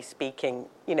 broadly speaking,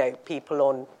 people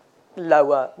on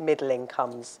lower middle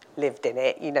incomes lived in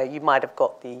it. You might have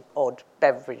got the odd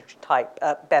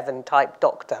Bevan type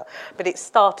doctor, but it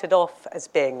started off as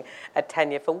being a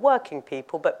tenure for working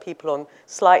people, but people on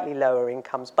slightly lower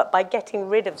incomes. But by getting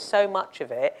rid of so much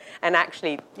of it, and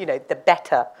actually, the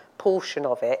better portion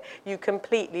of it, you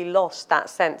completely lost that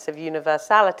sense of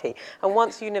universality. And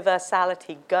once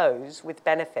universality goes with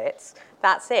benefits,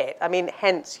 that's it. I mean,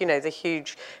 hence, the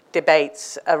huge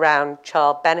debates around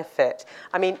child benefit.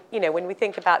 I mean, when we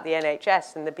think about the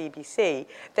NHS and the BBC,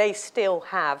 they still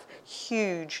have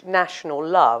huge national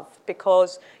love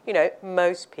because,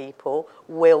 most people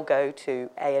will go to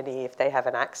A&E if they have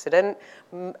an accident.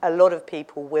 A lot of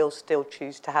people will still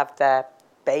choose to have their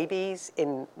babies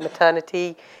in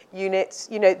maternity units.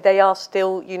 They are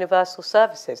still universal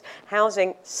services.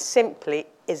 Housing simply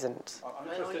isn't. I'm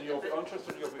interested in your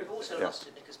view. We've also lost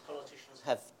it because politicians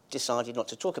have decided not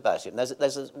to talk about it. And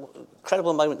there's a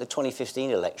credible moment in the 2015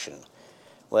 election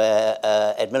where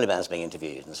Ed Miliband's being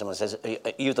interviewed, and someone says,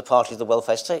 "Are you the party of the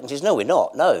welfare state?" And he says, "No, we're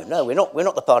not. No, we're not. We're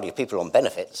not the party of people on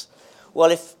benefits."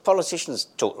 Well, if politicians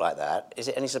talk like that, is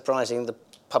it any surprising the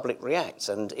public reacts?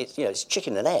 And it's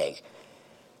chicken and egg.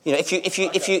 If you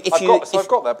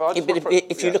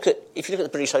look at the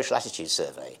British Social Attitudes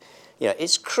Survey,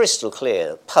 it's crystal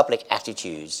clear public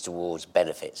attitudes towards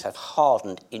benefits have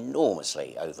hardened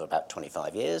enormously over about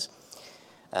 25 years.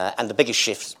 And the biggest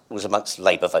shift was amongst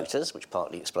Labour voters, which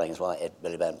partly explains why Ed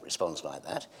Miliband responds like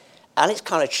that. And it's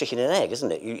kind of chicken and egg,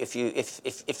 isn't it?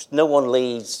 If no one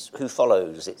leads, who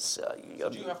follows? It's.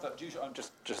 Do you have that?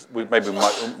 We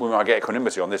might get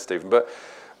equanimity on this, Stephen, but.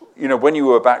 When you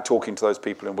were back talking to those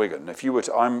people in Wigan, if you were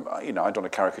to, I don't want to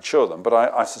caricature them, but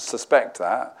I suspect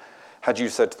that had you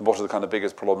said to them what are the kind of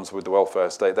biggest problems with the welfare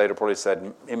state, they'd have probably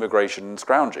said immigration and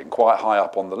scrounging, quite high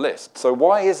up on the list. So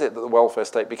why is it that the welfare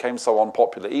state became so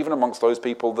unpopular, even amongst those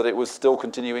people, that it was still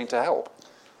continuing to help?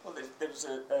 Well, there was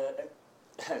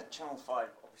a Channel 5,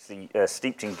 obviously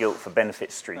steeped in guilt for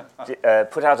Benefit Street,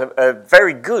 put out a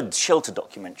very good shelter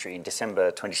documentary in December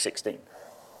 2016.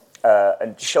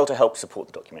 And Shelter helped support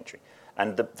the documentary.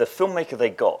 And the filmmaker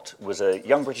they got was a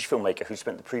young British filmmaker who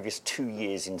spent the previous 2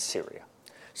 years in Syria.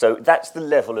 So that's the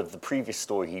level of the previous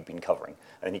story he'd been covering.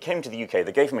 And he came to the UK,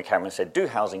 they gave him a camera and said, do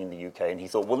housing in the UK. And he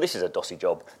thought, well, this is a dossy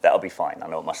job, that'll be fine, I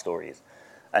know what my story is.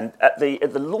 And at the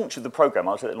launch of the programme,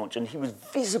 I was at the launch, and he was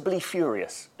visibly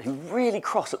furious. He was really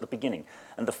cross at the beginning.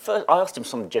 And I asked him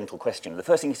some gentle question. The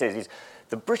first thing he says is,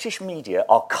 the British media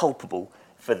are culpable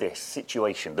for this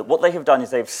situation, that what they have done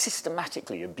is they've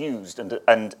systematically abused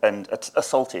and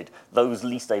assaulted those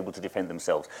least able to defend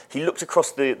themselves. He looked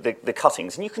across the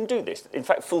cuttings, and you can do this. In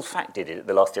fact, Full Fact did it at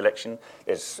the last election.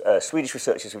 There's Swedish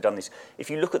researchers who've done this.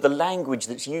 If you look at the language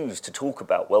that's used to talk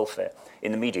about welfare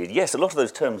in the media, yes, a lot of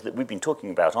those terms that we've been talking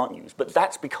about aren't used, but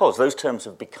that's because those terms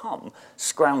have become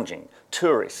scrounging,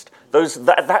 tourist. That's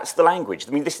the language.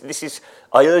 I mean, this is,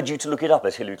 I urge you to look it up,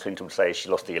 as Hillary Clinton would say as she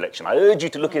lost the election. I urge you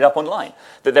to look it up online.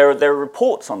 That there are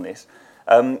reports on this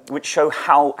which show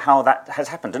how that has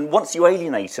happened. And once you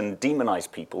alienate and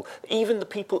demonize people, even the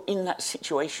people in that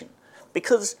situation,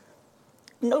 because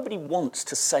nobody wants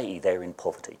to say they're in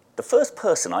poverty. The first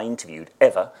person I interviewed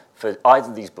ever for either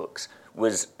of these books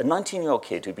was a 19-year-old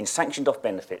kid who'd been sanctioned off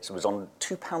benefits and was on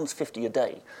 £2.50 a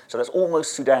day. So that's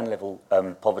almost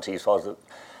Sudan-level poverty as far as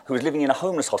who was living in a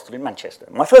homeless hostel in Manchester.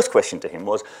 My first question to him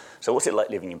was, so what's it like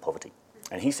living in poverty?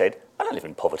 And he said, I don't live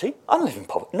in poverty. I don't live in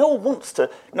poverty. No one wants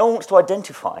to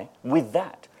identify with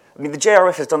that. I mean, the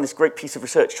JRF has done this great piece of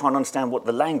research trying to understand what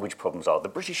the language problems are. The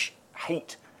British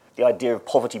hate the idea of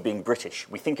poverty being British.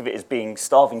 We think of it as being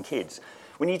starving kids.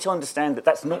 We need to understand that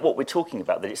that's not what we're talking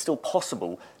about, that it's still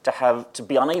possible to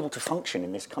be unable to function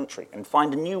in this country and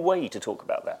find a new way to talk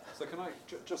about that. So can I,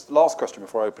 just last question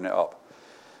before I open it up.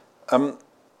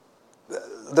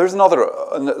 There's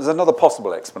another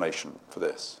possible explanation for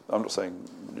this. I'm not saying...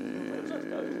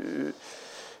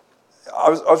 I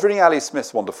was reading Ali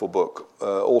Smith's wonderful book,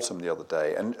 Autumn, the other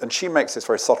day, and she makes this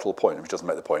very subtle point, which doesn't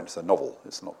make the point, it's a novel,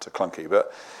 it's not too clunky,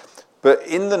 but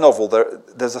in the novel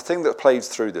there's a thing that plays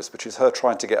through this, which is her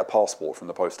trying to get a passport from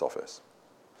the post office,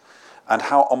 and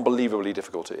how unbelievably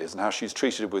difficult it is, and how she's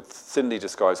treated with thinly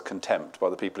disguised contempt by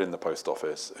the people in the post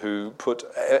office who put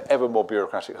ever more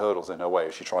bureaucratic hurdles in her way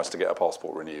as she tries to get a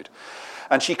passport renewed.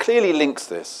 And she clearly links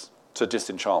this to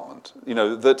disenchantment. You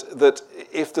know, that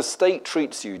if the state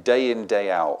treats you day in,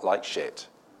 day out like shit,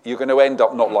 you're going to end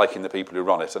up not liking the people who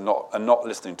run it and not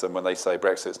listening to them when they say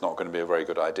Brexit's not going to be a very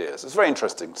good idea. So it's a very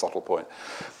interesting, subtle point.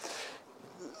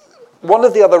 One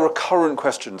of the other recurrent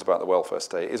questions about the welfare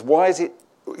state is why is it,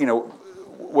 you know,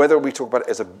 whether we talk about it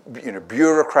as a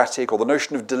bureaucratic or the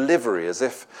notion of delivery as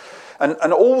if,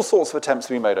 and all sorts of attempts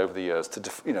have been made over the years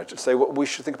to say what we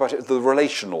should think about it as the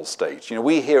relational state. You know,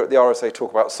 we here at the RSA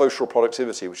talk about social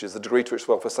productivity, which is the degree to which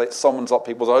the welfare state summons up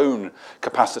people's own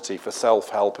capacity for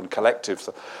self-help and collective.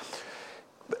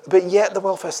 But yet the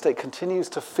welfare state continues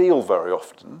to feel very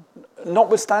often,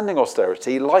 notwithstanding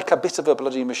austerity, like a bit of a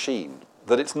bloody machine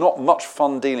that it's not much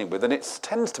fun dealing with, and it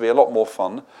tends to be a lot more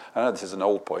fun, I know this is an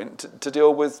old point, to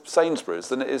deal with Sainsbury's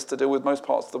than it is to deal with most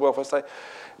parts of the welfare state.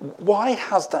 Why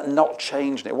has that not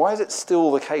changed? Why is it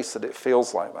still the case that it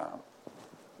feels like that?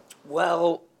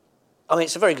 Well, I mean,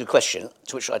 it's a very good question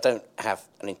to which I don't have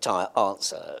an entire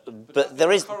answer. But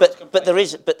there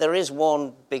is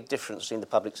one big difference between the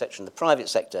public sector and the private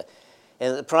sector.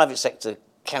 In the private sector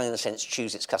can, in a sense,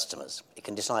 choose its customers. It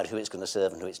can decide who it's going to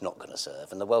serve and who it's not going to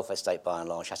serve. And the welfare state, by and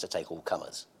large, has to take all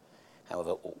comers,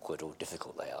 however awkward or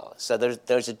difficult they are. So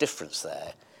there's a difference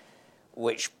there,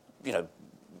 which, you know,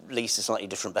 leads to slightly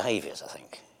different behaviours, I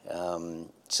think.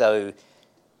 So,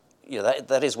 you know,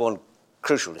 that is one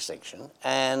crucial distinction.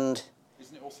 And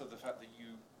isn't it also the fact that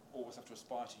you always have to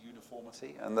aspire to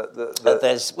uniformity? And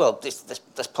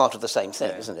that's part of the same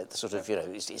thing, isn't it? The sort of, you know,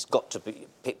 it's got to be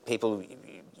people.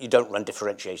 You don't run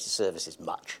differentiated services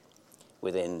much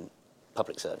within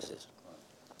public services.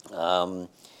 So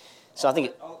I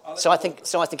think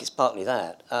it's partly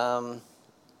that. I'll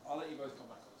let you both come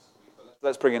back on this. But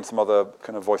let's bring in some other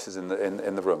kind of voices in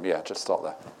the room. Yeah, just start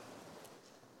there.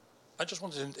 I just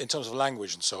wanted, in terms of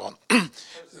language and so on.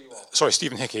 Sorry,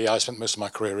 Stephen Hickey. I spent most of my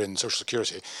career in Social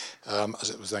Security,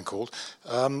 as it was then called.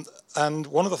 And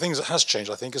one of the things that has changed,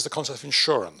 I think, is the concept of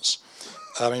insurance.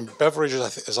 I mean, Beveridge,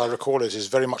 as I recall it, is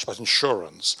very much about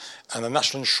insurance. And the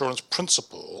national insurance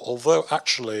principle, although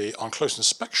actually on close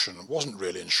inspection wasn't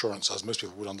really insurance as most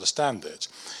people would understand it,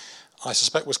 I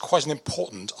suspect was quite an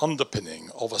important underpinning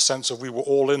of a sense of we were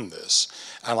all in this.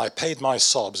 And I paid my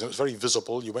subs, and it was very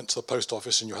visible. You went to the post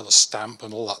office and you had a stamp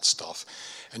and all that stuff.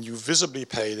 And you visibly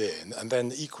paid in, and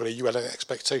then equally you had an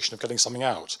expectation of getting something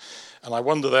out. And I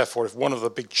wonder, therefore, if one of the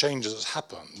big changes that's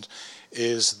happened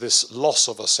is this loss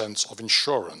of a sense of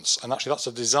insurance. And actually that's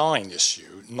a design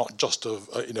issue, not just a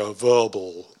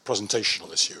verbal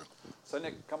presentational issue. So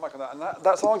Nick, come back on that. And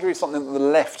that's arguably something that the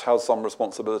left has some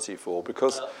responsibility for,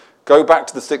 because go back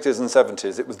to the 60s and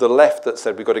 70s, it was the left that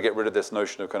said we've got to get rid of this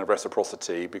notion of kind of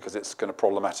reciprocity because it's kind of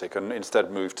problematic, and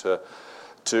instead move to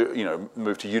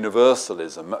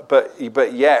universalism. But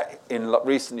yet, in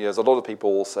recent years, a lot of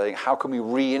people are saying, how can we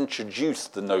reintroduce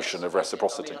the notion of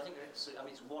reciprocity? I mean, it's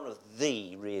one of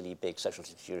the really big social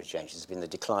security changes has been the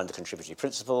decline of the contributory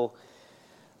principle,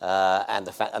 and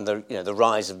the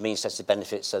rise of means-tested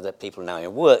benefits, so that people now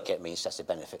in work get means-tested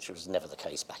benefits, which was never the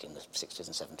case back in the 60s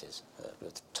and 70s,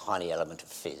 with a tiny element of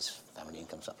FIS, family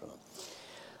income supplement.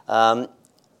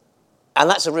 And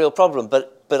that's a real problem,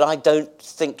 but I don't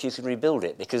think you can rebuild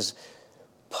it, because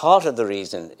part of the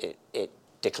reason it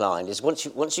declined is once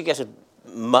you get a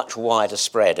much wider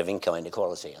spread of income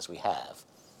inequality, as we have,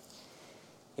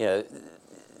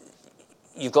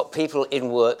 you've got people in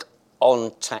work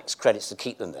on tax credits to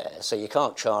keep them there, so you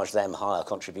can't charge them higher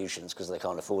contributions because they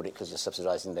can't afford it because you're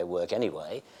subsidising their work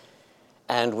anyway.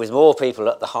 And with more people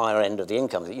at the higher end of the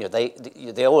income,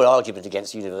 the old argument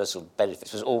against universal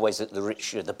benefits was always that the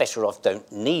rich, the better off, don't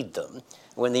need them.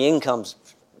 When the income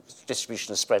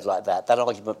distribution is spread like that, that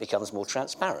argument becomes more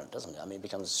transparent, doesn't it? I mean, it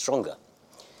becomes stronger.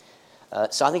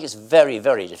 So I think it's very,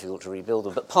 very difficult to rebuild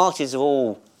them. But parties of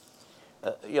all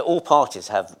parties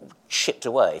have chipped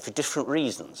away for different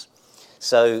reasons.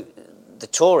 So the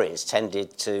Tories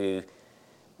tended to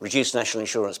reduce national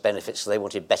insurance benefits, so they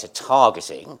wanted better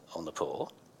targeting on the poor.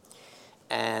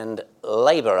 And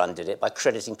Labour undid it by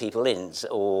crediting people in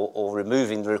or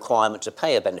removing the requirement to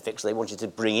pay a benefit, because they wanted to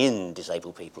bring in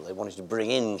disabled people, they wanted to bring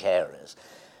in carers.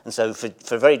 And so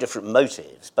for very different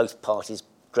motives, both parties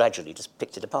gradually just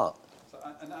picked it apart.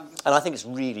 And I think it's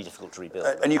really difficult to rebuild.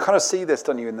 And you kind of see this,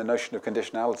 don't you, in the notion of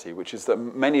conditionality, which is that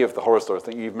many of the horror stories, I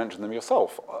think you've mentioned them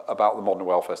yourself, about the modern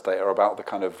welfare state are about the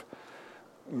kind of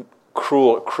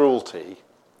cruelty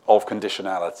of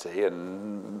conditionality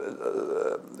and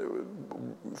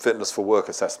fitness for work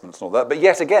assessments and all that. But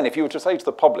yet again, if you were to say to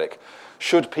the public,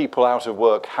 should people out of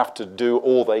work have to do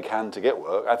all they can to get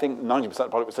work, I think 90% of the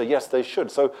public would say yes, they should.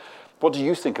 So what do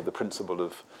you think of the principle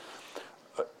of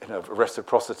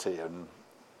reciprocity and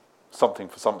something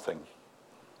for something?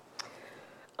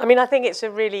 I mean, I think it's a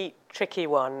really tricky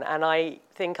one, and I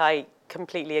think I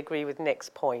completely agree with Nick's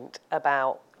point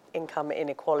about income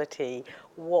inequality.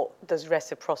 What does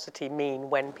reciprocity mean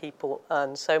when people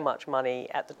earn so much money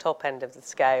at the top end of the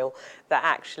scale that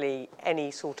actually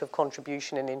any sort of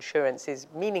contribution in insurance is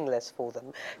meaningless for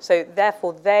them? So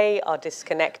therefore they are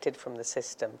disconnected from the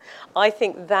system. I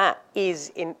think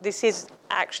this is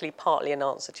actually partly an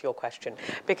answer to your question,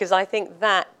 because I think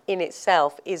that in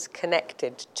itself is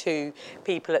connected to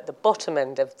people at the bottom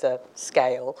end of the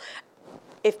scale.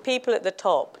 If people at the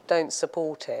top don't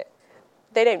support it,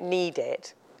 they don't need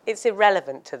it, it's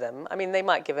irrelevant to them. I mean, they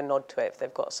might give a nod to it if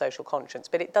they've got a social conscience,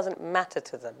 but it doesn't matter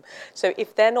to them. So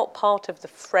if they're not part of the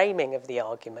framing of the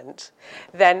argument,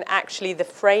 then actually the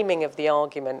framing of the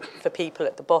argument for people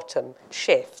at the bottom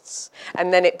shifts.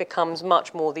 And then it becomes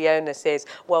much more the onus is,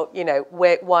 well,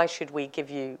 why should we give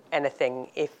you anything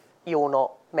if you're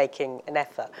not making an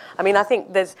effort? I mean, I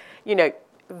think there's,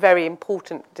 very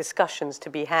important discussions to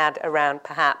be had around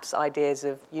perhaps ideas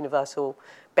of universal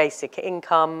basic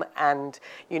income and,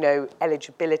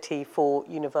 eligibility for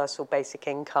universal basic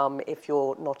income if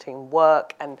you're not in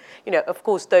work. And, of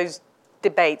course, those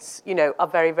debates, are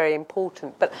very, very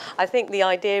important. But I think the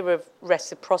idea of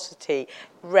reciprocity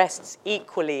rests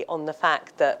equally on the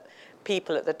fact that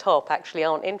people at the top actually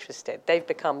aren't interested. They've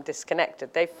become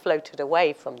disconnected. They've floated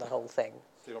away from the whole thing.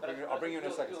 I'll bring you in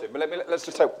a second, Steve. But let's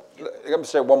just take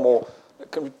one more.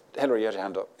 Hilary, you had your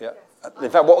hand up. Yeah. In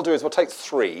fact, what we'll do is we'll take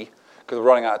three, because we're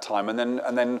running out of time, and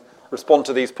then respond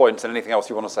to these points and anything else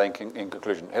you want to say in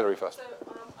conclusion. Hilary first. So,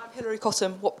 I'm Hilary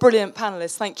Cottam. What brilliant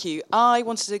panellists, thank you. I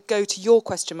wanted to go to your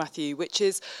question, Matthew, which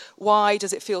is, why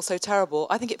does it feel so terrible?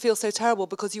 I think it feels so terrible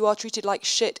because you are treated like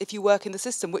shit if you work in the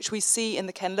system, which we see in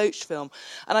the Ken Loach film.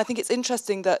 And I think it's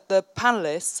interesting that the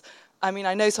panellists, I mean,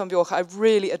 I know some of your work, I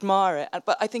really admire it,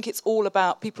 but I think it's all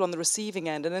about people on the receiving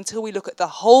end. And until we look at the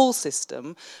whole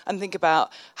system and think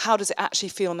about how does it actually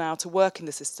feel now to work in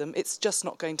the system, it's just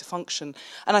not going to function.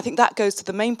 And I think that goes to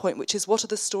the main point, which is what are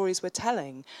the stories we're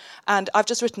telling? And I've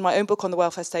just written my own book on the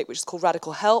welfare state, which is called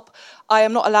Radical Help. I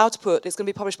am not allowed to it's going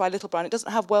to be published by Little Brown. It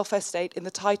doesn't have welfare state in the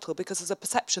title because there's a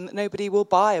perception that nobody will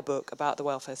buy a book about the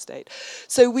welfare state.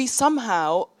 So we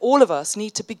somehow, all of us,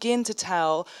 need to begin to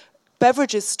tell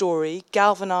Beveridge's story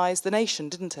galvanised the nation,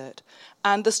 didn't it?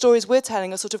 And the stories we're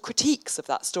telling are sort of critiques of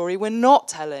that story. We're not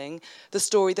telling the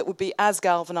story that would be as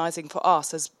galvanising for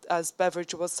us as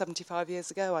Beveridge was 75 years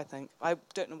ago, I think. I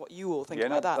don't know what you all think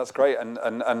about that. That's great. And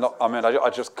I mean, I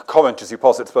just comment as you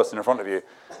pass it to the person in front of you.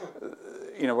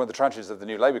 One of the tragedies of the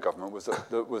new Labour government was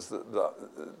that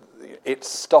it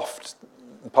stuffed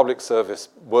public service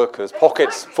workers'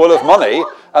 pockets full of money,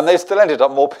 and they still ended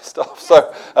up more pissed off.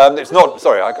 So it's not,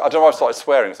 sorry, I don't know why I started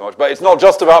swearing so much, but it's not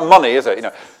just about money, is it?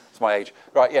 It's my age.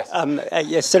 Right, yes.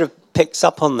 Yes, sort of picks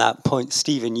up on that point,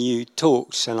 Stephen, you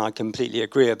talked, and I completely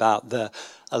agree, about the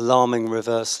alarming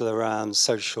reversal around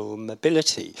social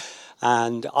mobility.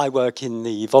 And I work in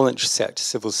the voluntary sector,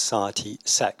 civil society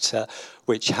sector,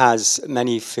 which has,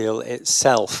 many feel,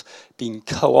 itself been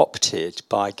co-opted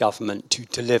by government to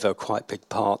deliver quite big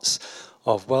parts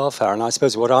of welfare. And I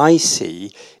suppose what I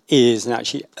see is, and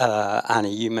actually, Anna,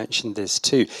 you mentioned this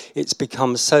too, it's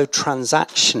become so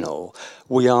transactional.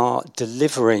 We are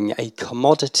delivering a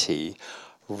commodity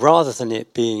rather than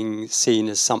it being seen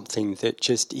as something that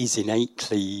just is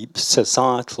innately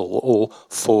societal or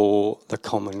for the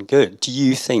common good. Do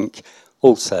you think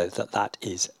also that that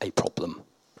is a problem?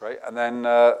 Great. And then,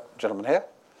 gentleman here.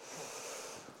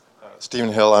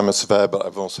 Stephen Hill, I'm a surveyor, but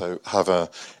I've also have an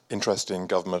interest in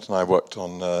government, and I worked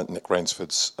on Nick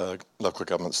Rainsford's local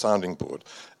government sounding board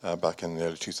back in the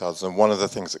early 2000s. And one of the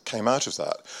things that came out of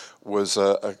that was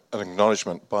an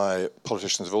acknowledgement by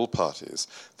politicians of all parties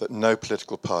that no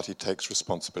political party takes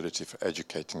responsibility for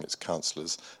educating its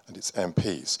councillors and its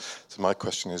MPs. So my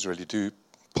question is really, do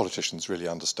politicians really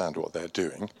understand what they're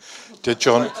doing? Did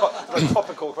John... A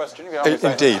topical question.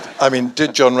 Indeed. I mean,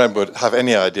 did John Redwood have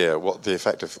any idea what the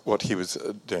effect of what he was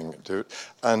doing?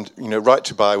 And, you know, Right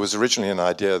to Buy was originally an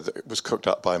idea that was cooked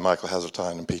up by Michael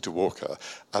Heseltine and Peter Walker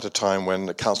at a time when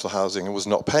the council housing was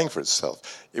not paying for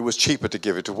itself. It was cheaper to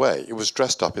give it away. It was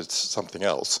dressed up as something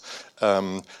else,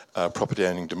 property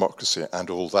owning democracy and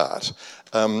all that.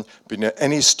 But, you know,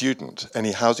 any student,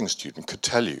 any housing student could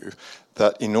tell you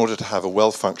that in order to have a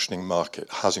well-functioning market,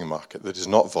 housing market that is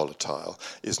not volatile,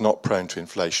 is not prone to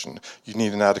inflation, you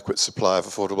need an adequate supply of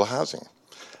affordable housing.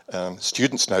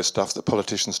 Students know stuff that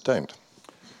politicians don't.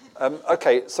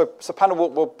 Okay, so panel,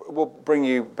 we'll bring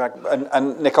you back,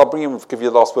 and Nick, I'll bring you and give you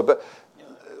the last word. But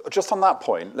just on that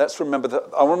point, let's remember that.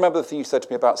 I'll remember the thing you said to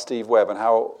me about Steve Webb and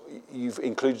how you've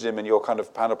included him in your kind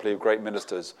of panoply of great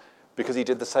ministers because he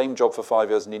did the same job for 5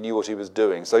 years and he knew what he was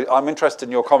doing. So I'm interested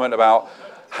in your comment about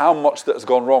how much that has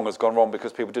gone wrong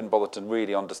because people didn't bother to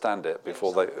really understand it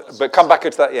before they... But come back to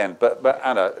that at the end. But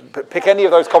Anna, pick any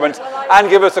of those comments and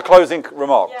give us a closing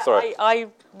remark. Yeah, Sorry. I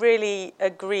really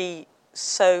agree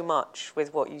so much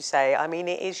with what you say. I mean,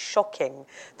 it is shocking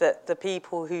that the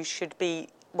people who should be,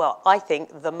 well, I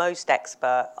think the most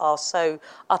expert are so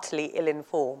utterly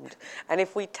ill-informed. And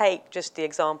if we take just the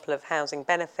example of housing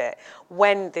benefit,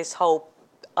 when this whole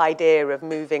idea of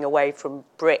moving away from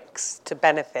bricks to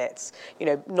benefits, you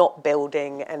know, not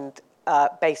building and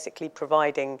basically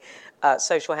providing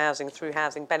social housing through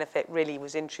housing benefit really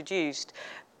was introduced,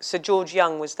 Sir George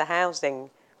Young was the housing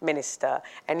minister,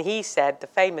 and he said the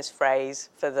famous phrase,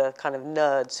 for the kind of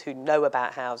nerds who know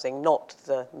about housing, not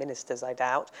the ministers, I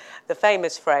doubt, the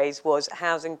famous phrase was,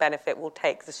 housing benefit will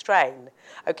take the strain.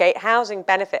 Okay, housing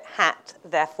benefit had,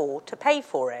 therefore, to pay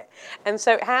for it. And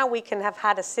so how we can have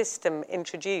had a system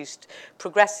introduced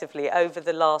progressively over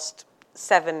the last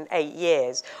 7-8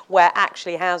 years where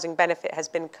actually housing benefit has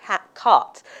been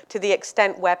cut to the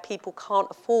extent where people can't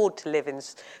afford to live in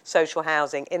social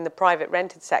housing in the private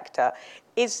rented sector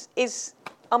is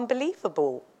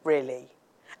unbelievable, really.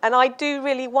 And I do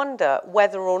really wonder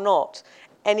whether or not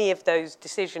any of those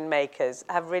decision makers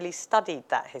have really studied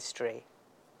that history.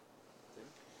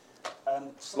 A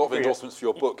lot of endorsements for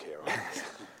your book here, right?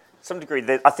 Some degree,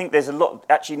 I think there's a lot,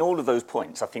 actually in all of those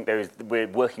points, I think we're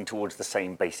working towards the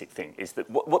same basic thing, is that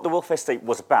what the welfare state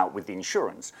was about with the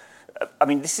insurance, I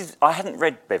mean, I hadn't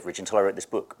read Beveridge until I wrote this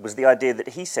book, was the idea that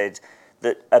he said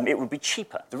that it would be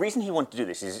cheaper. The reason he wanted to do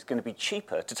this is it's going to be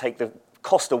cheaper to take the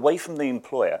cost away from the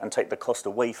employer and take the cost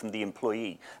away from the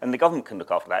employee. And the government can look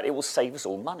after that. It will save us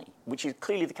all money, which is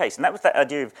clearly the case. And that was that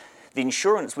idea of the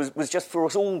insurance was just for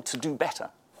us all to do better.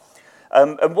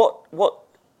 And what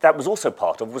that was also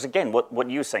part of was, again, what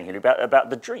you were saying here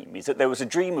about the dream, is that there was a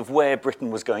dream of where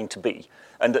Britain was going to be,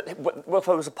 and that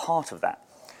welfare was a part of that.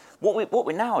 What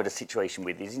we're now at a situation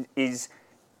with is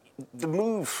the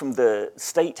move from the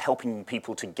state helping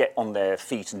people to get on their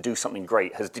feet and do something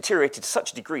great has deteriorated to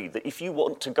such a degree that if you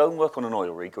want to go and work on an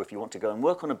oil rig or if you want to go and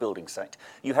work on a building site,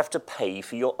 you have to pay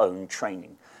for your own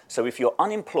training. So if you're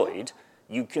unemployed,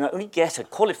 you can only get a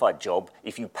qualified job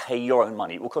if you pay your own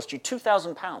money. It will cost you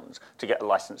 £2,000 to get a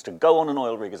licence to go on an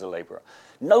oil rig as a labourer.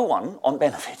 No one on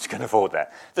benefits can afford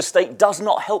that. The state does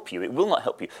not help you. It will not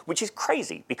help you, which is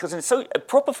crazy, because a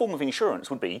proper form of insurance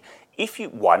would be,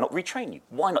 why not retrain you?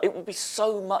 Why not? It would be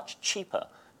so much cheaper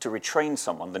to retrain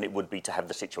someone than it would be to have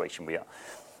the situation we are.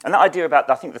 And that idea about,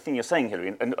 I think the thing you're saying,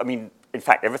 Hilary, and I mean, in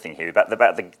fact, everything here, about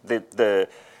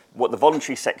what the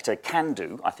voluntary sector can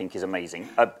do, I think is amazing.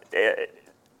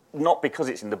 not because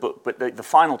it's in the book, but the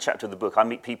final chapter of the book, I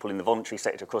meet people in the voluntary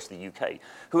sector across the UK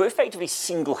who are effectively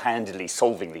single-handedly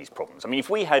solving these problems. I mean, if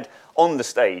we had, on the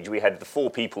stage, we had the 4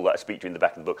 people that I speak to in the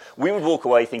back of the book, we would walk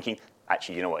away thinking,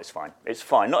 actually, you know what, it's fine. It's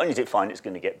fine. Not only is it fine, it's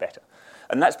going to get better.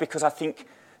 And that's because I think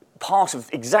part of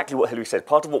exactly what Hilary said,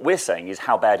 part of what we're saying is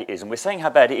how bad it is. And we're saying how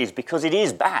bad it is because it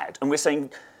is bad. And we're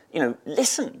saying,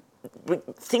 listen,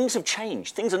 things have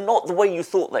changed. Things are not the way you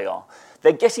thought they are.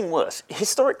 They're getting worse.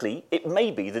 Historically, it may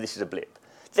be that this is a blip.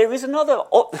 There is another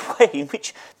way in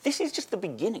which this is just the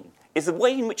beginning, is the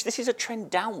way in which this is a trend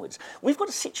downwards. We've got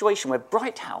a situation where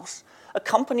Bright House, a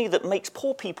company that makes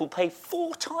poor people pay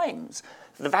 4 times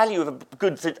the value of a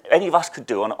good that any of us could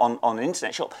do on an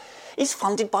internet shop, is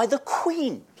funded by the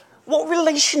Queen. What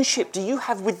relationship do you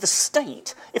have with the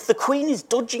state if the Queen is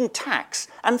dodging tax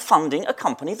and funding a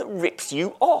company that rips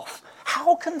you off?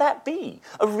 How can that be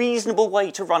a reasonable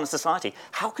way to run a society?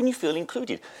 How can you feel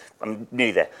included? I'm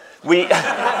nearly there.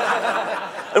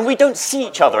 And we don't see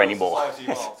each other anymore.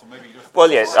 Well,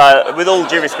 yes, with all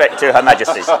due respect to Her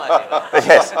Majesty.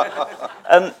 Yes.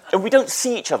 And we don't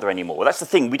see each other anymore. That's the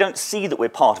thing. We don't see that we're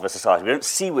part of a society. We don't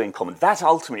see we're in common. That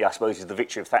ultimately, I suppose, is the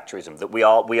victory of Thatcherism, that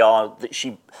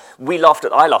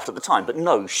I laughed at the time, but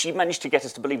no, she managed to get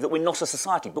us to believe that we're not a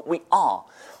society, but we are.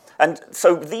 And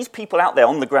so these people out there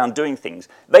on the ground doing things,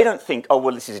 they don't think, oh,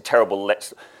 well, this is terrible,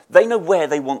 they know where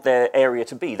they want their area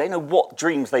to be. They know what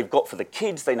dreams they've got for the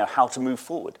kids. They know how to move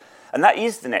forward. And that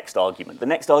is the next argument. The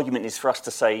next argument is for us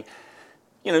to say,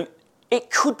 it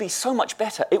could be so much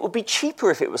better. It would be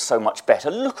cheaper if it was so much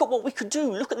better. Look at what we could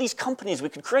do. Look at these companies we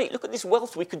could create. Look at this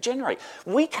wealth we could generate.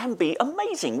 We can be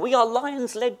amazing. We are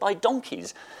lions led by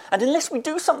donkeys. And unless we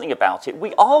do something about it,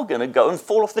 we are going to go and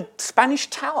fall off the Spanish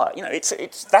tower.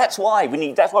 That's why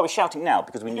we're shouting now,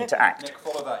 because we need to act. Nick,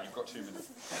 follow that. You've got 2 minutes.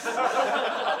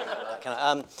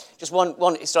 Just one.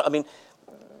 I mean,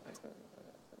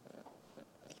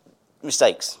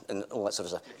 mistakes and all that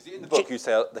sort of stuff. In the book, you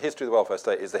say the history of the welfare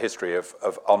state is the history of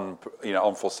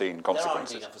unforeseen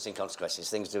consequences. There are unforeseen consequences.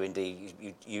 Things do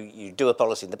indeed. You do a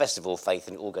policy in the best of all faith,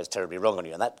 and it all goes terribly wrong on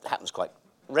you, and that happens quite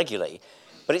regularly.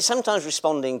 But it's sometimes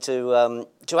responding to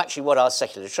actually what are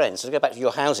secular trends. So to go back to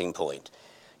your housing point,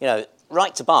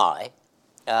 right to buy.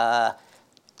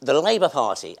 The Labour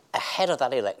Party, ahead of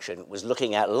that election, was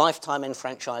looking at lifetime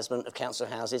enfranchisement of council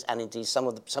houses, and indeed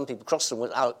some people across them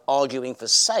were arguing for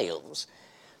sales.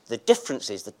 The difference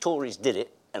is the Tories did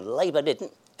it and Labour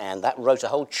didn't, and that wrote a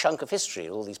whole chunk of history.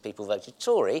 All these people voted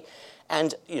Tory,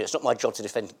 and it's not my job to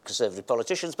defend Conservative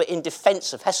politicians, but in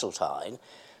defence of Heseltine,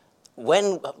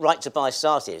 when Right to Buy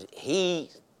started,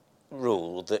 he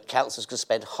ruled that councils could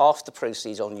spend half the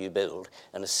proceeds on new build,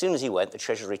 and as soon as he went, the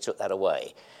Treasury took that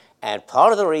away. And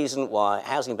part of the reason why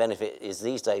housing benefit is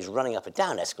these days running up and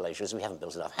down escalations is we haven't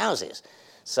built enough houses.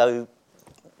 So,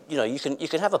 you can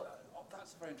have a...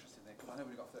 That's very interesting, Nick. I know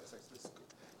we've got 30 seconds.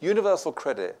 Universal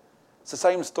credit, it's the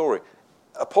same story.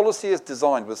 A policy is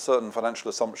designed with certain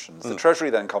financial assumptions. The Treasury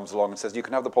then comes along and says, you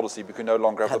can have the policy, but you can no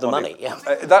longer have the money. Yeah.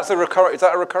 Is that a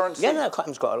recurrence? Yeah, no, it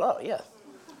happens quite a lot, yeah.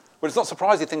 Well, it's not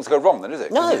surprising things go wrong then, is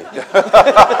it? No.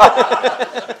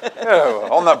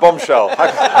 On that bombshell.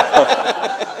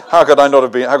 How could I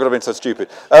have been so stupid?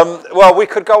 Well, we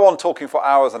could go on talking for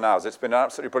hours and hours. It's been an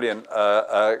absolutely brilliant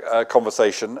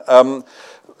conversation.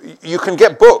 You can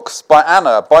get books by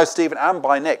Anna, by Stephen, and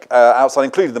by Nick outside,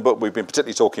 including the book we've been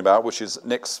particularly talking about, which is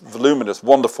Nick's voluminous,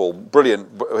 wonderful, brilliant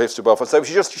history of welfare. So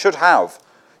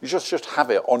you should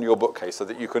have it on your bookcase so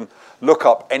that you can look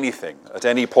up anything at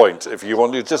any point if you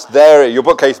want. It's just there. Your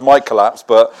bookcase might collapse,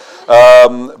 but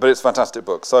it's a fantastic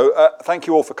book. So thank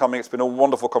you all for coming. It's been a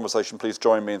wonderful conversation. Please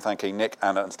join me in thanking Nick,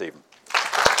 Anna, and Stephen.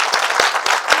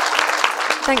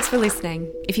 Thanks for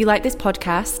listening. If you like this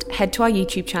podcast, head to our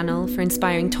YouTube channel for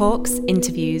inspiring talks,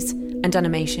 interviews, and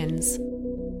animations.